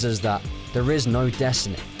teaches us that there is no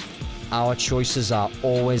destiny. Our choices are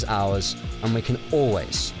always ours, and we can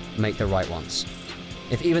always make the right ones.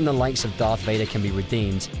 If even the likes of Darth Vader can be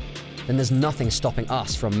redeemed, then there's nothing stopping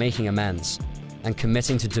us from making amends and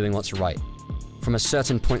committing to doing what's right. From a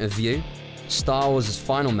certain point of view, Star Wars'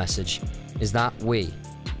 final message is that we,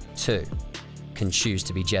 too, can choose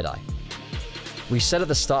to be Jedi. We said at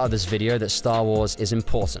the start of this video that Star Wars is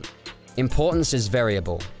important. Importance is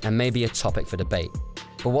variable and may be a topic for debate,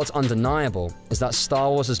 but what's undeniable is that Star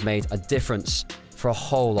Wars has made a difference for a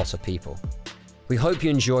whole lot of people. We hope you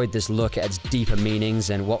enjoyed this look at its deeper meanings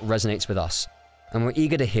and what resonates with us, and we're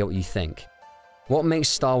eager to hear what you think. What makes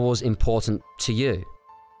Star Wars important to you?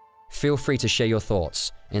 Feel free to share your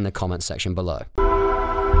thoughts in the comment section below.